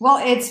 Well,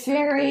 it's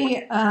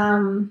very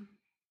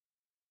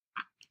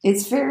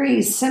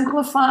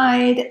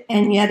simplified,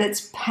 and yet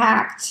it's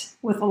packed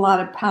with a lot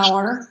of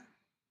power.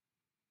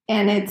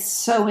 And it's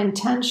so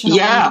intentional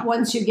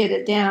once you get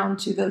it down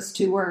to those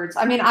 2 words.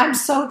 I mean, I'm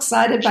so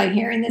excited by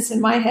hearing this. In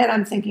my head,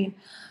 I'm thinking,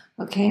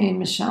 okay,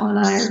 Michelle and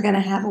I are going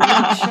to have a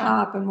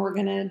workshop, and we're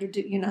going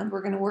to, you know,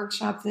 we're going to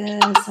workshop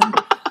this, and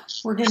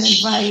we're going to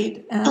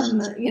invite,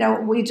 you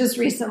know, we just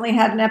recently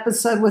had an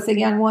episode with a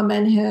young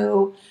woman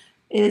who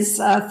is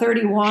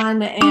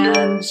 31,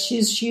 and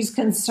she's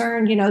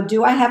concerned, you know,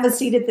 do I have a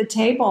seat at the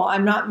table?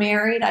 I'm not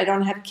married. I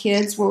don't have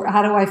kids.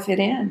 How do I fit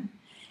in?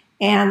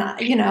 And,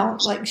 you know,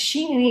 like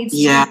she needs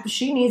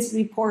to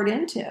be poured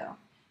into.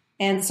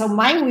 And so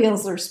my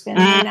wheels are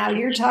spinning. And now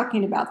you're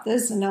talking about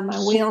this, and now my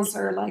wheels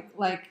are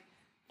like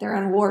they're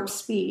on warp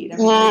speed. I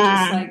mean, they're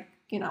just like,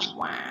 you know,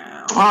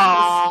 wow,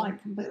 just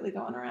like completely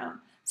going around.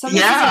 So this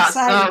is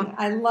exciting. So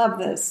I love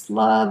this.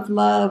 Love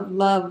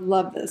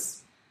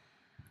this.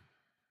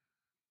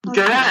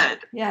 Okay. Good.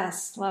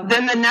 Yes, love it.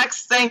 Then the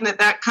next thing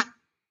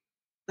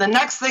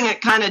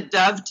it kind of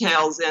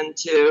dovetails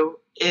into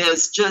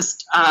is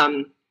just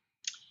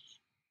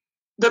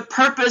the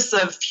purpose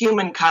of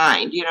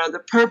humankind, you know, the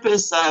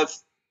purpose of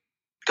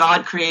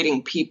God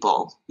creating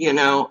people, you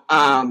know,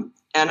 and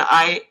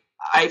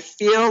I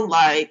feel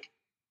like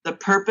the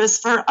purpose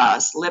for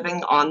us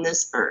living on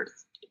this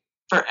earth,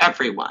 for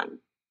everyone,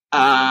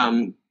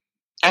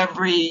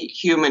 every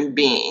human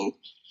being,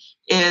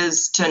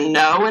 is to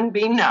know and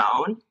be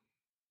known,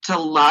 to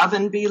love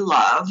and be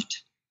loved,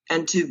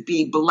 and to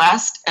be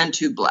blessed and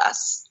to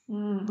bless.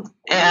 Mm.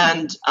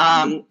 And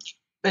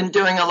been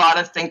doing a lot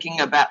of thinking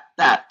about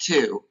that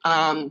too.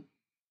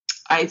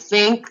 I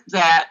think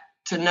that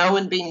to know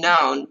and be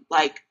known,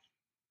 like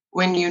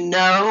when you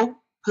know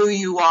who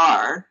you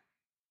are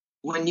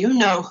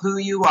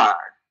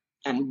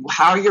and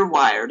how you're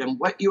wired and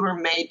what you were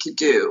made to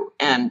do,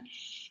 and,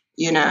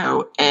 you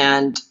know,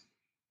 and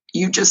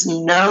you just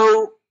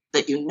know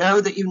that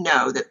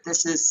that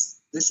this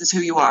is who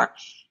you are.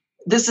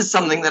 This is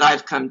something that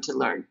I've come to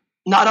learn.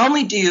 Not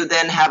only do you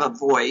then have a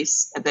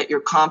voice that you're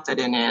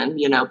confident in,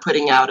 you know,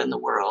 putting out in the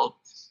world,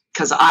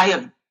 because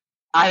I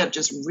have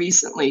just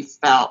recently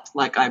felt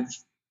like I'm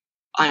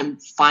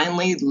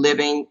finally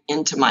living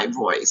into my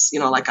voice, you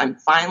know, like I'm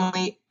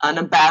finally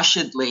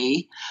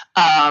unabashedly,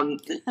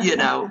 you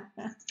know,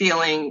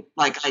 feeling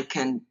like I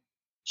can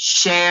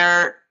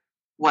share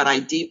what I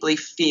deeply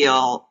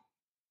feel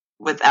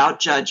without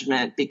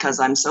judgment,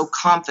 because I'm so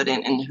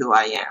confident in who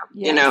I am,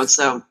 yes. You know,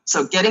 so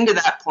getting to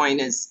that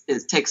point is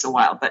takes a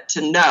while, but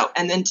to know,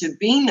 and then to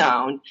be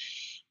known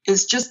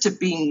is just to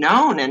be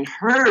known and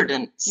heard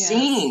and yes.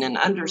 seen and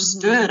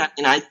understood. Mm-hmm.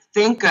 And I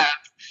think of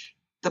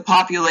the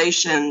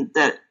population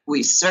that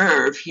we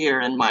serve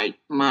here in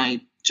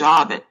my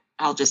job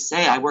I'll just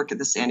say I work at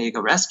the San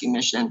Diego Rescue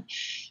Mission.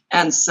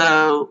 And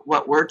so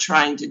what we're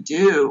trying to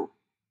do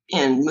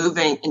in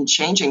moving and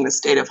changing the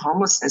state of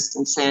homelessness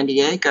in San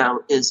Diego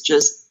is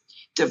just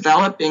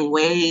developing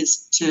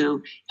ways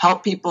to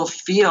help people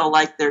feel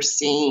like they're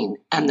seen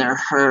and they're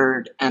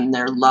heard and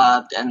they're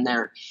loved and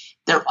they're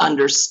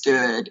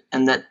understood,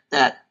 and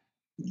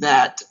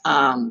that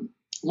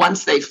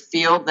once they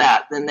feel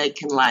that, then they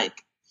can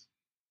like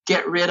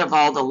get rid of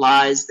all the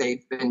lies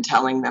they've been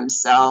telling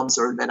themselves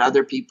or that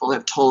other people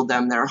have told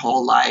them their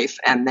whole life,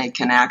 and they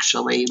can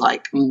actually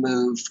like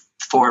move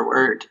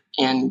forward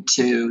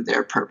into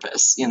their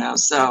purpose,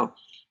 So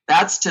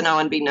that's to know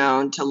and be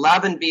known. To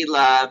love and be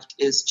loved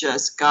is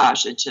just,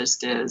 gosh, it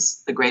just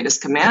is the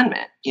greatest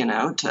commandment,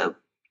 to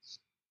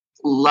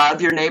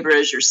love your neighbor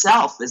as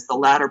yourself is the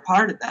latter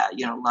part of that.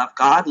 Love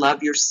God,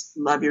 love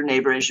your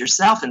neighbor as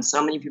yourself. And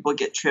so many people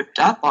get tripped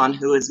up on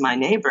who is my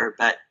neighbor,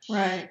 but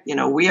right.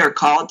 We are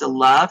called to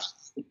love,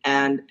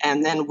 and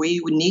then we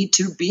need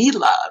to be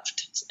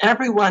loved.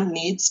 Everyone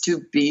needs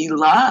to be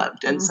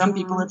loved, and some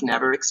people have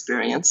never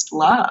experienced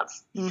love,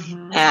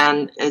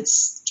 and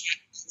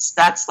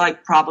that's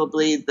like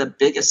probably the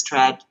biggest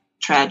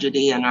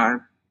tragedy in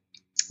our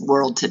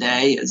world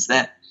today, is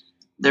that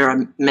there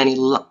are many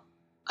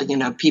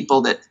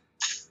people that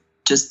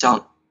just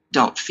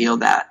don't feel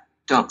that,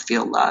 don't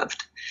feel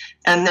loved.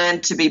 And then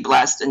to be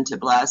blessed and to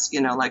bless,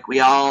 like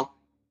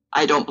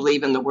I don't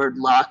believe in the word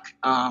luck.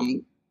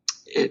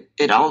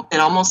 It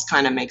almost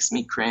kind of makes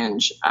me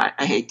cringe.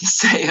 I hate to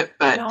say it,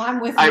 but no, I'm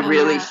with you I on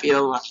really that.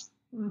 feel like,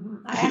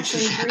 I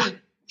actually agree.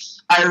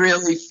 I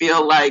really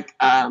feel like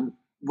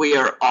we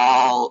are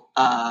all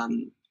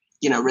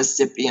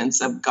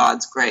recipients of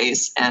God's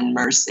grace and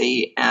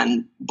mercy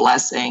and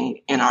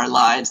blessing in our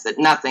lives, that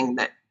nothing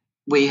that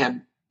we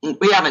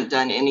haven't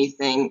done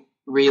anything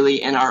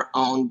really in our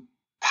own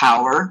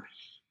power.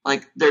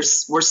 Like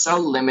we're so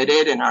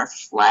limited in our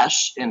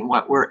flesh in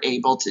what we're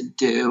able to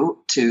do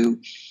to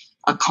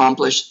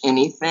accomplish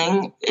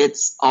anything.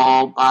 It's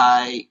all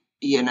by,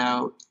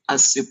 a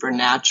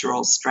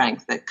supernatural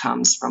strength that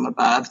comes from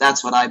above.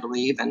 That's what I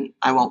believe. And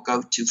I won't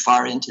go too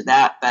far into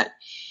that, but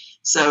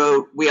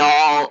so we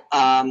all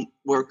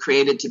were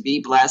created to be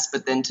blessed,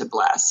 but then to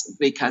bless,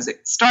 because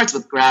it starts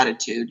with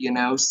gratitude,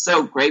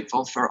 so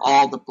grateful for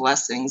all the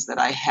blessings that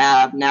I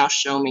have. Now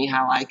show me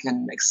how I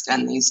can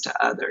extend these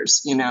to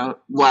others,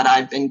 what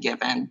I've been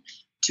given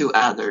to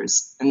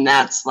others. And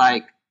that's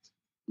like,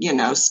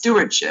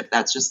 stewardship.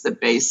 That's just the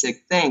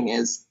basic thing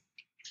is,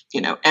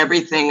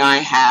 everything I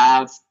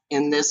have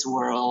in this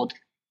world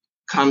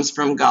comes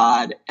from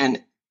God,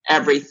 and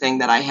everything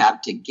that I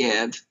have to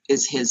give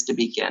is his to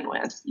begin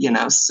with,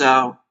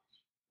 so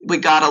we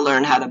got to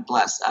learn how to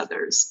bless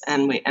others,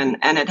 and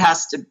it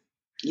has to,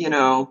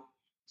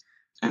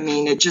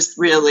 it just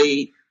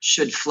really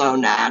should flow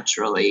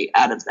naturally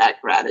out of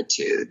that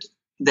gratitude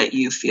that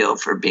you feel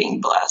for being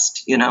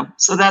blessed,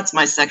 so that's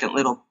my second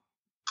little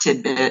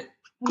tidbit.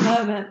 I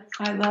love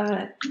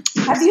it.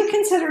 Have you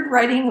considered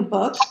writing a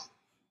book?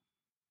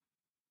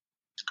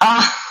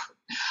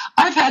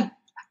 I've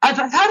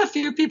had a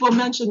few people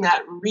mention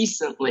that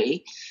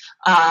recently,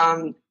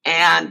 and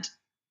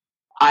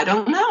I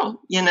don't know.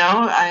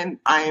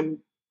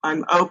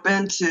 I'm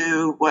open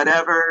to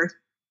whatever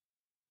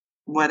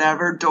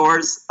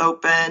doors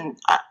open.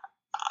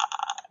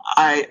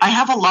 I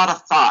have a lot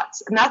of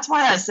thoughts, and that's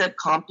why I said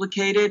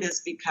complicated,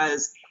 is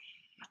because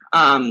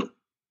I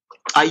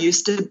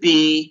used to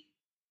be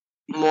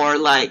more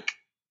like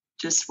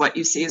just what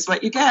you see is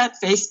what you get,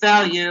 face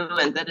value,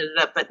 and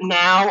but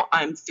now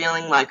I'm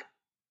feeling like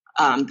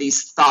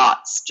these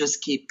thoughts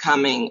just keep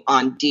coming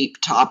on deep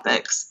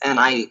topics, and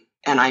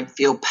I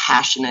feel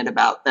passionate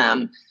about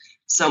them.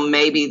 So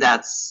maybe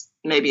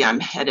I'm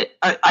headed.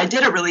 I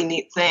did a really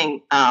neat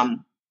thing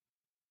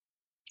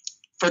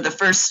for the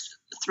first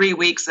 3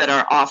 weeks that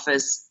our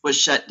office was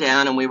shut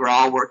down and we were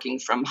all working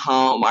from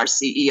home. Our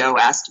CEO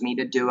asked me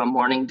to do a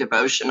morning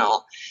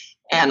devotional,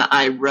 and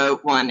I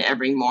wrote one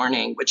every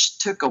morning, which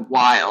took a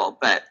while,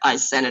 but I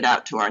sent it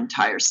out to our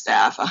entire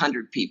staff,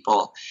 100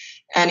 people.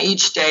 And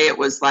each day it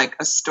was like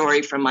a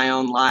story from my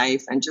own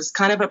life and just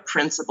kind of a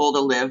principle to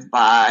live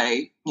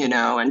by,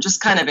 and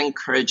just kind of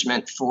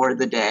encouragement for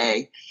the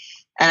day.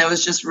 And it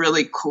was just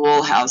really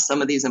cool how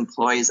some of these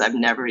employees I've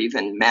never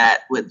even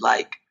met would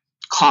like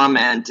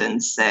comment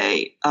and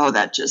say, oh,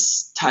 that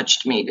just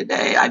touched me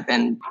today. I've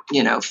been,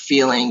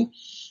 feeling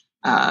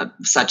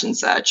such and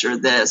such or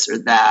this or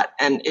that.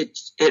 And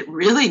it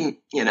really,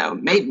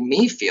 made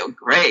me feel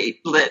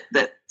great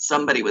that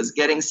somebody was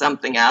getting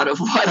something out of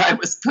what I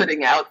was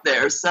putting out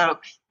there. So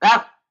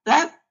that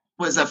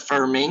was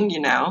affirming,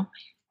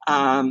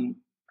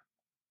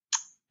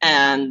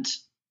 and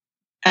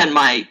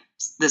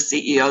the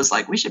CEO's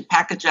like, we should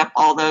package up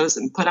all those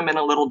and put them in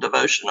a little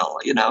devotional,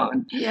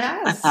 and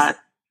yes. I thought,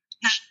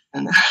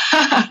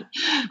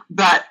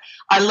 but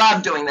I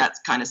love doing that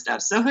kind of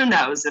stuff. So who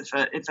knows if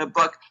a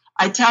book,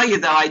 I tell you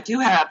though, I do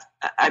have,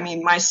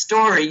 my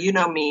story,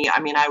 me,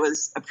 I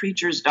was a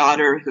preacher's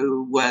daughter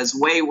who was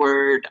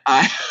wayward.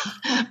 Our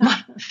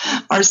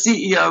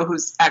CEO,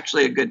 who's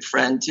actually a good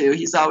friend too,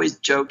 he's always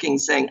joking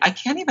saying, I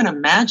can't even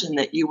imagine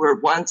that you were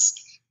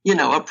once,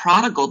 a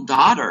prodigal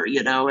daughter,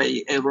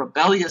 a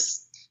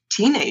rebellious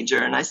teenager?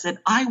 And I said,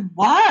 I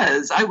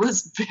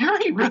was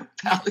very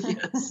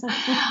rebellious.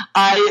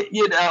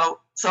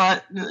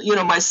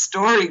 My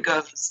story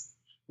goes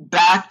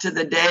back to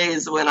the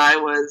days when I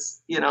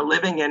was,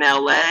 living in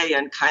LA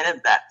and kind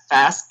of that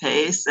fast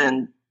pace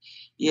and,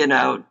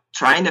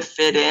 trying to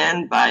fit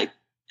in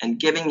and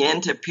giving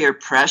in to peer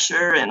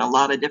pressure in a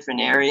lot of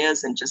different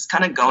areas and just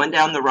kind of going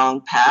down the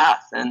wrong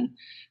path. And,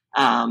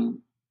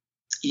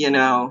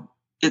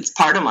 it's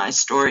part of my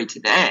story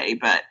today,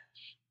 but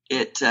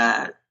it,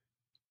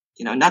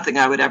 nothing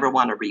I would ever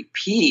want to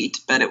repeat,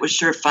 but it was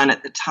sure fun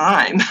at the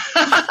time.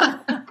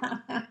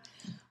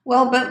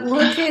 Well, but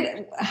look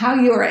at how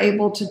you were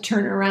able to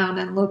turn around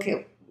and look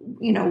at,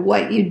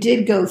 what you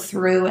did go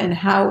through and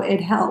how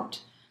it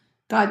helped.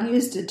 God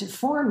used it to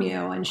form you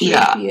and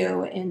shape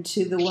you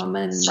into the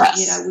woman,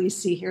 we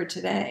see here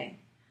today.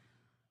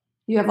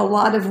 You have a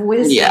lot of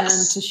wisdom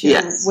to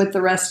share with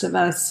the rest of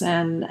us,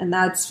 and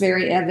that's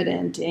very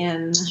evident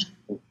in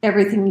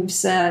everything you've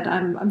said.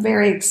 I'm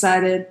very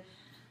excited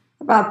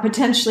about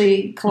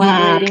potentially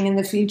collaborating in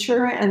the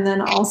future, and then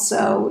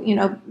also,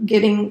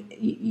 getting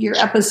your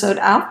episode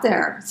out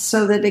there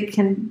so that it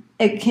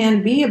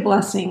can be a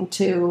blessing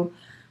to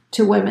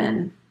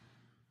women,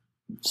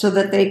 so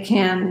that they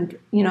can,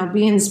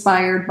 be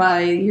inspired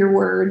by your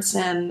words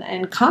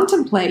and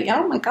contemplate,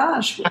 oh my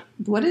gosh,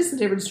 what is the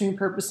difference between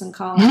purpose and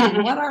calling?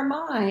 And what are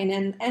mine?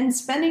 And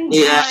spending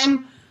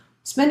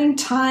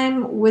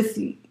time with,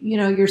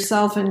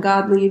 yourself and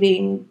God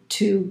leading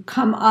to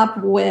come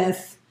up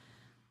with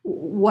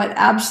what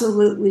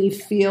absolutely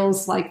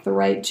feels like the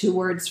right 2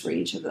 words for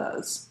each of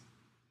those.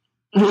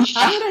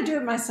 I'm going to do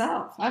it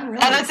myself. I'm really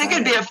excited. I think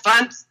it'd be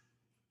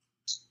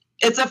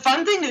it's a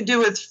fun thing to do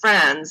with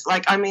friends.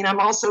 I'm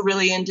also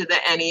really into the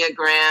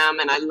Enneagram,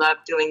 and I love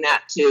doing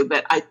that too.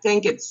 But I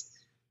think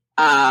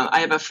I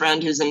have a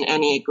friend who's an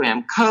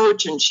Enneagram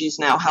coach, and she's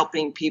now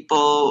helping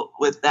people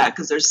with that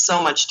because there's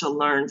so much to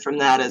learn from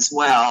that as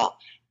well.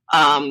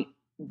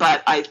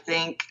 But I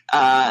think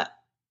a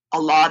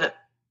lot of,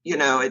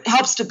 it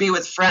helps to be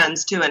with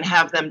friends too and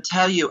have them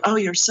tell you, oh,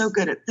 you're so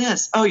good at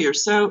this. Oh,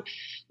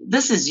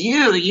 this is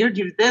you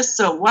do this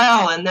so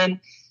well. And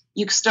then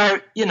you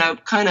start,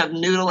 kind of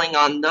noodling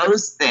on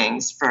those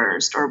things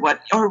first, or what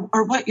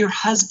your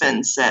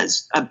husband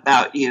says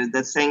about you,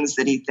 the things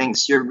that he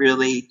thinks you're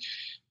really,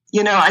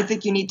 I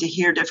think you need to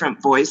hear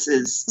different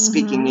voices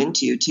speaking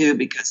into you too,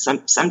 because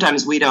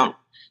sometimes we don't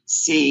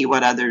see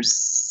what others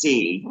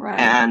see. Right.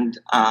 And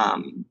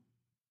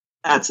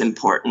that's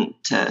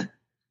important to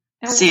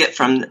see it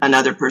from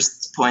another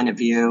person's point of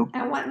view.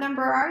 And what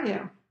number are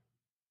you?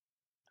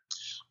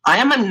 I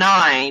am a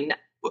 9.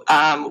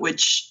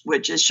 Which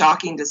is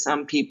shocking to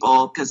some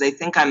people because they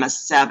think I'm a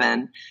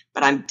 7,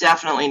 but I'm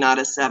definitely not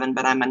a 7.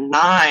 But I'm a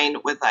 9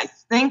 with, I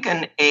think,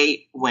 an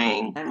 8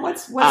 wing. And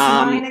what's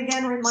 9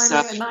 again? Remind me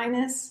what 9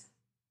 is.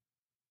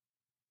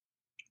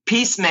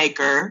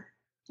 Peacemaker.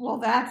 Well,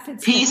 that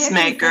fits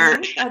Peacemaker. The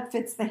hippie thing. That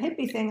fits the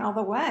hippie thing all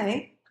the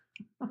way.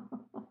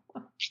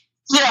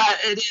 Yeah,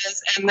 it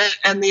is,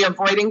 and the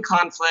avoiding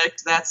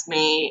conflict. That's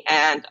me,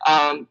 and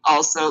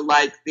also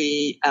like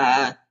the.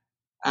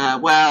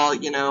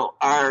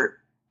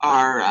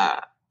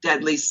 Our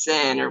deadly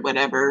sin or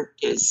whatever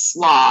is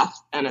sloth.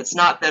 And it's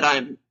not that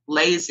I'm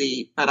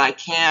lazy, but I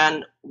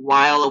can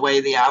while away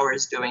the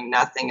hours doing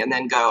nothing and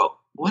then go,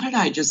 what did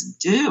I just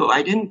do?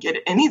 I didn't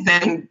get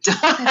anything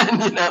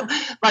done,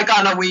 like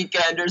on a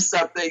weekend or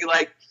something.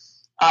 Like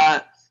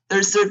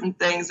there's certain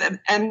things.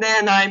 And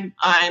then I'm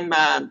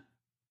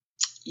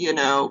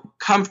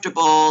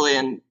comfortable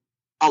in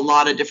a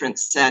lot of different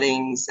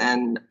settings.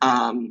 And,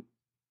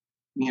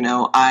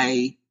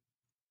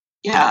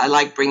 I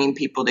like bringing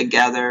people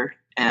together,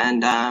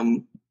 and,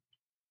 I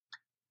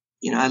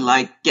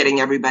like getting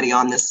everybody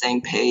on the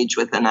same page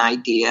with an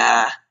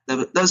idea.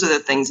 Those are the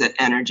things that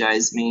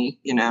energize me,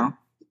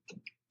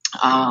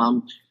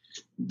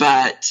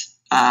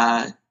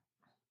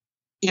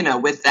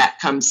 with that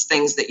comes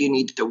things that you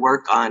need to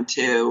work on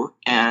too.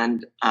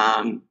 And,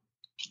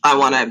 I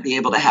want to be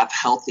able to have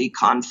healthy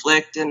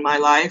conflict in my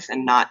life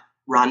and not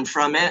run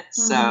from it.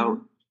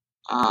 So,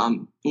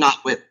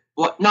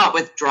 not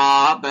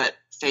withdraw, but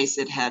face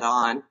it head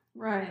on.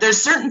 Right.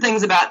 There's certain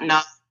things about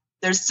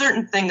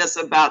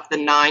the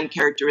 9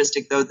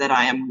 characteristic though that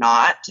I am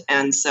not.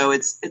 And so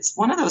it's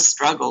one of those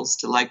struggles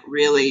to like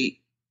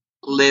really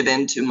live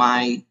into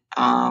my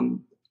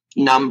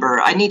number.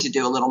 I need to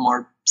do a little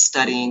more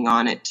studying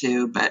on it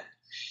too, but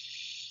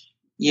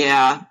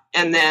yeah.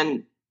 And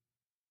then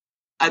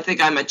I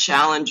think I'm a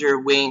challenger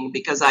wing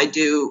because I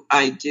do,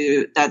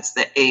 that's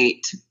the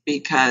 8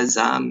 because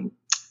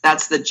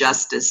that's the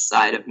justice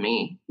side of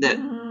me that,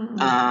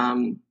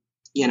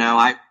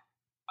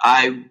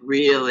 I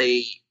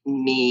really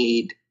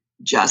need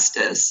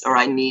justice, or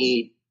I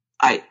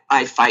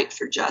fight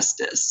for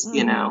justice,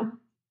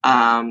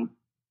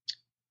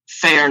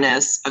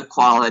 fairness,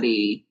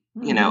 equality,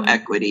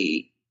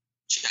 equity,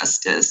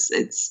 justice.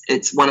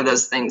 It's one of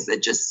those things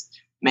that just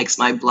makes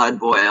my blood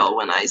boil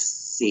when I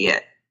see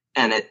it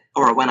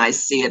or when I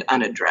see it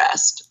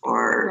unaddressed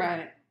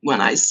or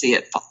when I see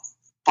it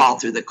fall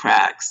through the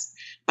cracks.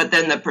 But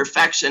then the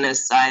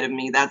perfectionist side of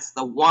me, that's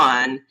the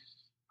one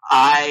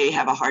I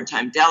have a hard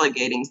time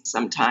delegating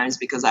sometimes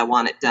because I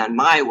want it done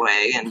my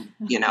way. And,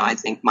 I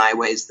think my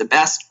way is the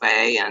best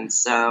way. And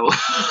so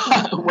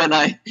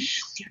when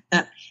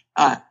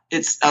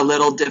it's a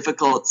little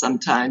difficult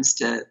sometimes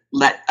to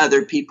let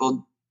other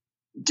people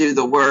do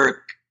the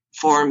work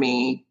for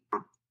me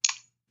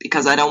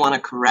because I don't want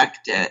to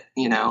correct it,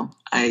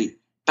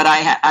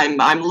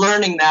 I'm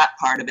learning that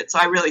part of it. So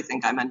I really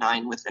think I'm a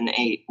 9 with an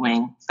 8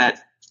 wing, but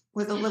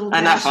with a little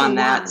enough on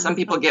that. Some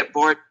people get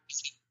bored.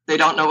 They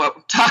don't know what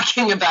we're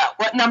talking about.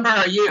 What number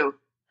are you?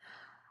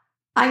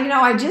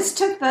 I just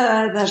took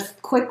the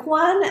quick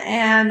one,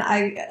 and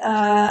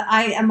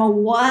I am a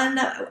 1,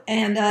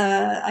 and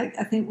I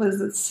think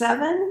was it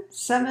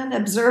 7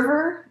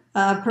 observer,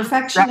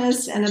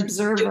 perfectionist, and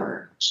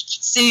observer.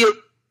 See you.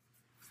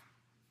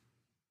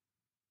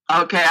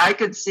 Okay, I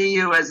could see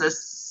you as a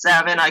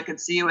 7. I could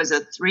see you as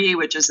a 3,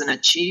 which is an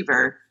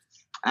achiever.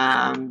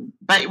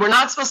 But you're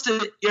not supposed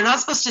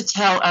to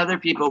tell other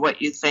people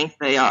what you think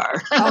they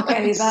are.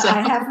 Okay,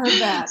 I have heard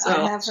that. So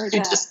I have heard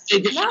that. Just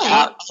figure it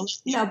out.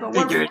 No, but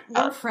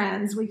we're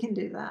friends. We can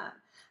do that.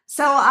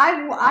 So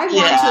I want to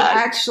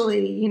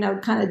actually,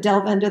 kind of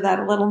delve into that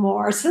a little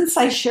more. Since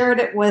I shared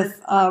it with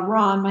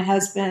Ron, my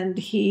husband,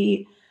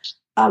 he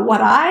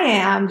what I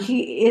am,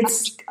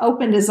 it's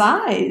opened his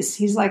eyes.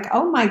 He's like,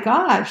 oh my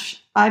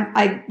gosh,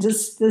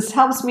 this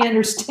helps me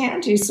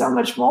understand you so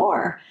much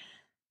more.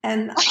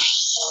 And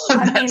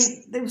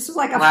it was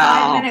like a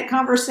 5-minute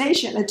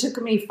conversation. It took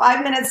me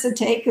 5 minutes to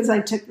take because I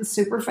took the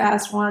super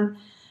fast one.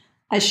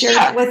 I shared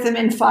it with him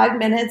in 5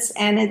 minutes,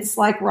 and it's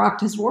like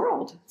rocked his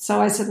world.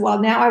 So I said, well,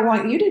 now I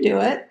want you to do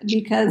it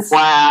because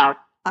I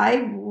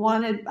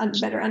want to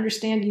better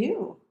understand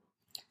you.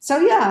 So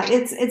yeah,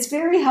 it's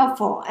very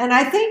helpful. And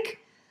I think,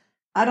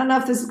 I don't know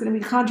if this is going to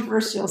be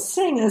controversial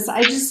saying this.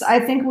 I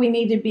think we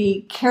need to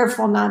be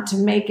careful not to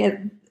make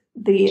it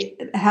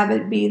have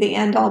it be the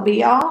end all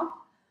be all.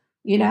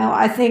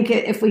 I think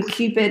if we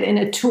keep it in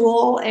a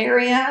tool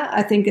area,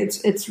 I think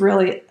it's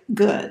really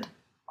good.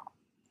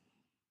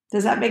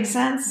 Does that make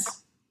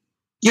sense?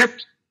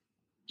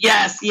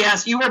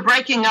 Yes. You were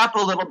breaking up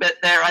a little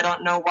bit there. I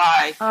don't know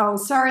why. Oh,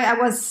 sorry. I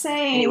was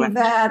saying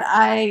that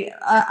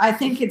I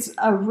think it's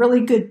a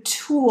really good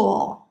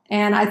tool,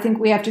 and I think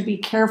we have to be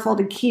careful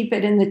to keep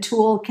it in the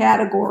tool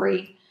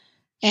category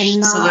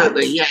and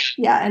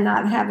and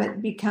not have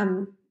it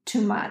become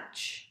too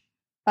much.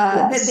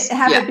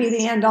 It be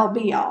the end all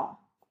be all.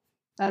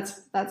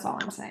 That's all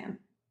I'm saying.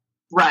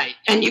 Right.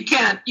 And you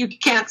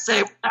can't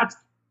say that's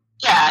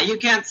you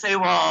can't say,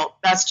 well,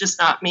 that's just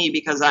not me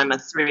because I'm a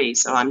 3,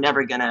 so I'm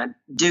never gonna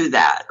do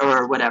that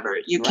or whatever.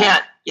 You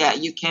can't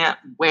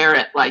wear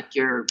it like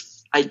your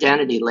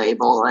identity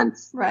label and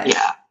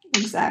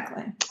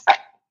exactly.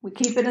 We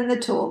keep it in the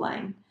tool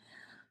lane.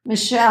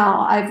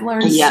 Michelle, I've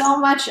learned so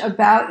much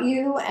about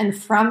you and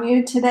from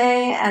you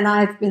today, and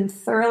I've been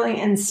thoroughly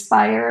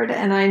inspired,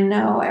 and I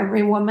know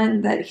every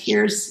woman that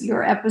hears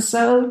your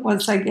episode,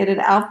 once I get it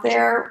out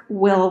there,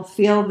 will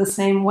feel the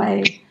same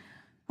way.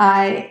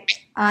 I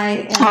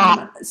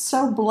am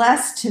so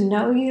blessed to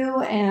know you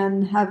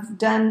and have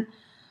done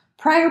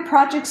prior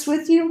projects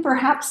with you.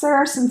 Perhaps there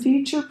are some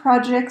future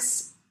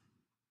projects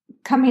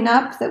coming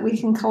up that we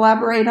can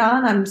collaborate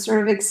on. I'm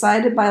sort of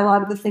excited by a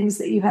lot of the things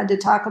that you had to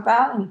talk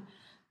about, and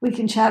we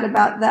can chat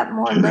about that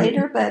more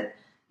later. But,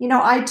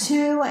 I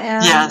too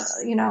am,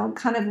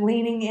 kind of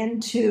leaning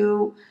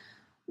into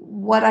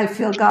what I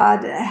feel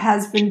God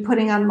has been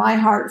putting on my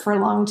heart for a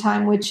long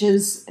time, which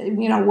is,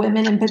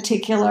 women in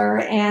particular,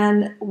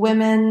 and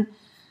women,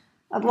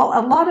 a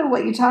lot of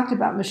what you talked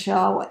about,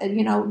 Michelle,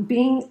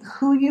 being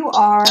who you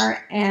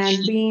are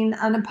and being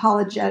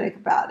unapologetic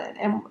about it.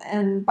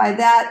 And by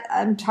that,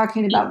 I'm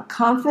talking about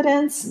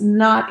confidence,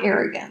 not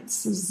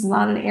arrogance. This is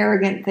not an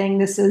arrogant thing.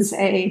 This is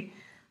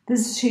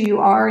who you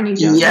are, and you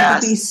don't need to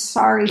be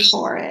sorry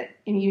for it.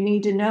 And you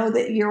need to know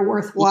that you're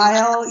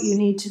worthwhile. You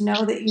need to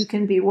know that you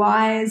can be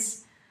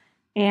wise,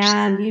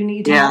 and you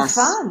need to have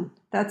fun.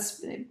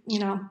 That's,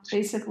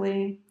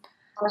 basically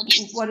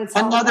what it's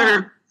all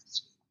about.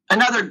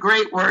 Another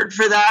great word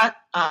for that,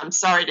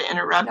 sorry to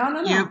interrupt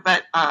you,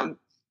 but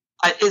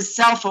is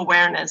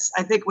self-awareness.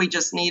 I think we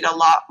just need a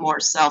lot more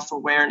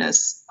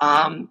self-awareness,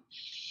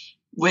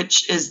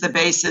 which is the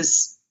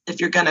basis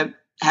if you're going to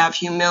have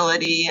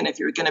humility, and if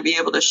you're going to be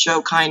able to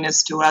show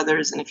kindness to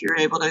others, and if you're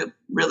able to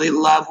really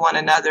love one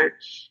another,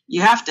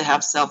 you have to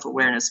have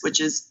self-awareness, which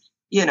is,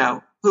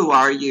 who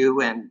are you,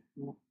 and,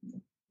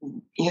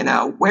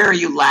 where are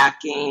you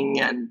lacking,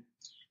 and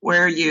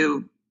where are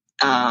you,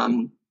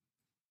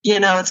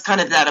 it's kind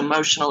of that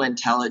emotional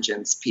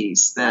intelligence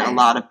piece that a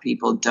lot of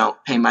people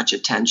don't pay much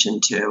attention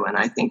to. And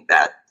I think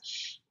that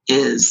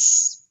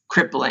is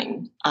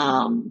crippling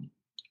them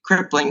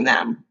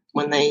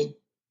when they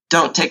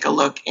don't take a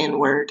look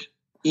inward,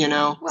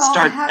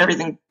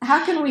 everything.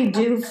 How can we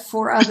do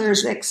for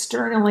others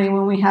externally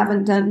when we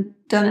haven't done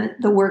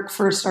the work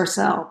first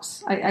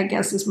ourselves? I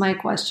guess is my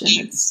question.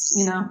 It's,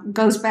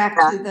 goes back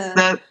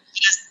to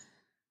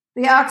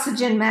the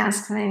oxygen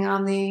mask thing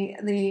on the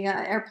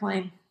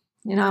airplane.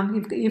 You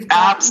know, you've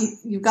got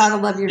to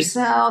love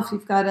yourself.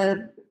 You've got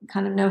to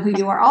kind of know who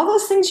you are. All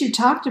those things you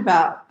talked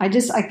about. I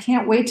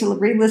can't wait to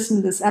re-listen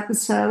to this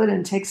episode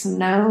and take some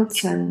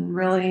notes and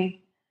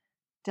really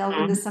delve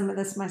into some of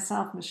this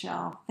myself,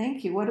 Michelle.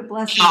 Thank you. What a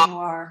blessing you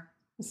are.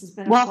 This has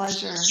been a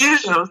pleasure.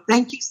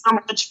 Thank you so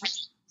much.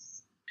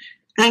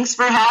 Thanks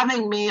for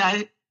having me.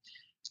 It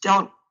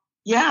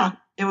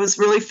was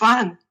really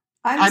fun.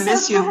 I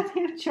miss you. I'm so glad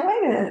you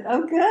enjoyed it.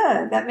 Oh,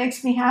 good. That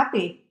makes me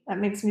happy. That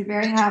makes me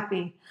very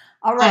happy.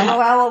 All right. Well,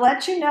 I will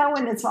let you know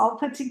when it's all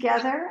put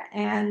together,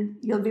 and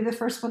you'll be the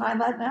first one I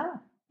let know.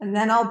 And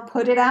then I'll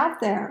put it out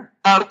there.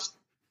 Oh,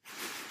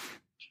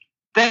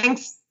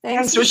 thanks,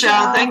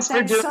 Michelle. Thanks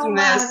for doing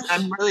this.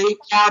 I'm really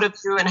proud of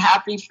you and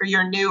happy for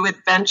your new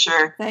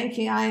adventure. Thank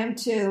you. I am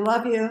too.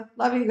 Love you.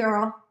 Love you,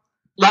 girl.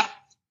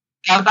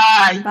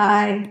 Bye-bye.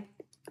 Bye.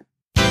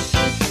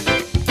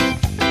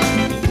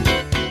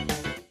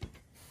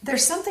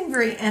 There's something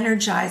very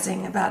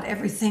energizing about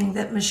everything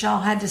that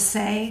Michelle had to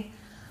say.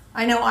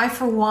 I know I,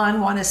 for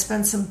one, want to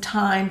spend some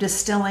time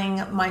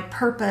distilling my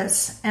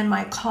purpose and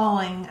my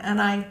calling,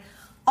 and I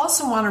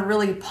also want to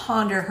really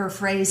ponder her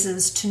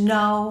phrases: to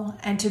know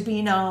and to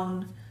be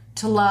known,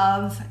 to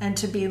love and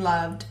to be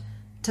loved,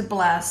 to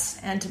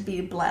bless and to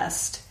be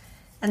blessed,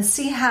 and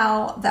see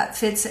how that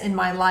fits in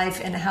my life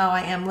and how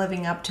I am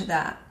living up to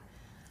that.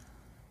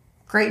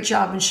 Great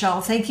job, Michelle.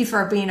 Thank you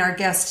for being our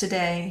guest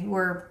today.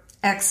 We're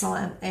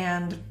excellent,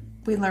 and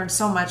we learned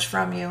so much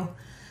from you.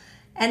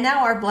 And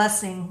now our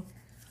blessing.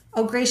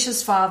 Oh,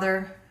 gracious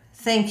Father,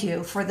 thank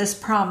you for this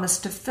promise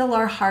to fill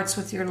our hearts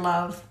with your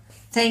love.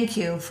 Thank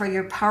you for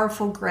your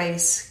powerful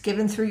grace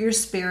given through your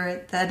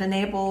Spirit that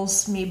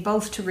enables me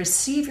both to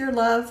receive your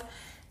love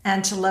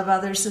and to love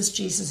others as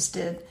Jesus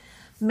did.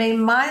 May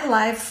my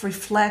life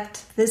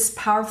reflect this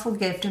powerful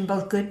gift in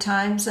both good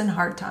times and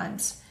hard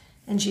times.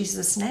 In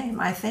Jesus' name,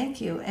 I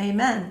thank you.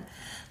 Amen.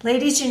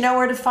 Ladies, you know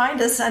where to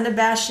find us,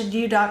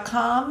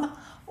 unabashedyou.com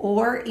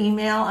or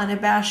email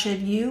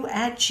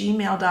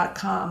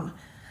unabashedyou@gmail.com.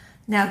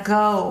 Now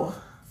go,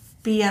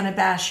 be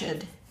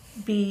unabashed,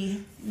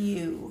 be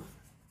you.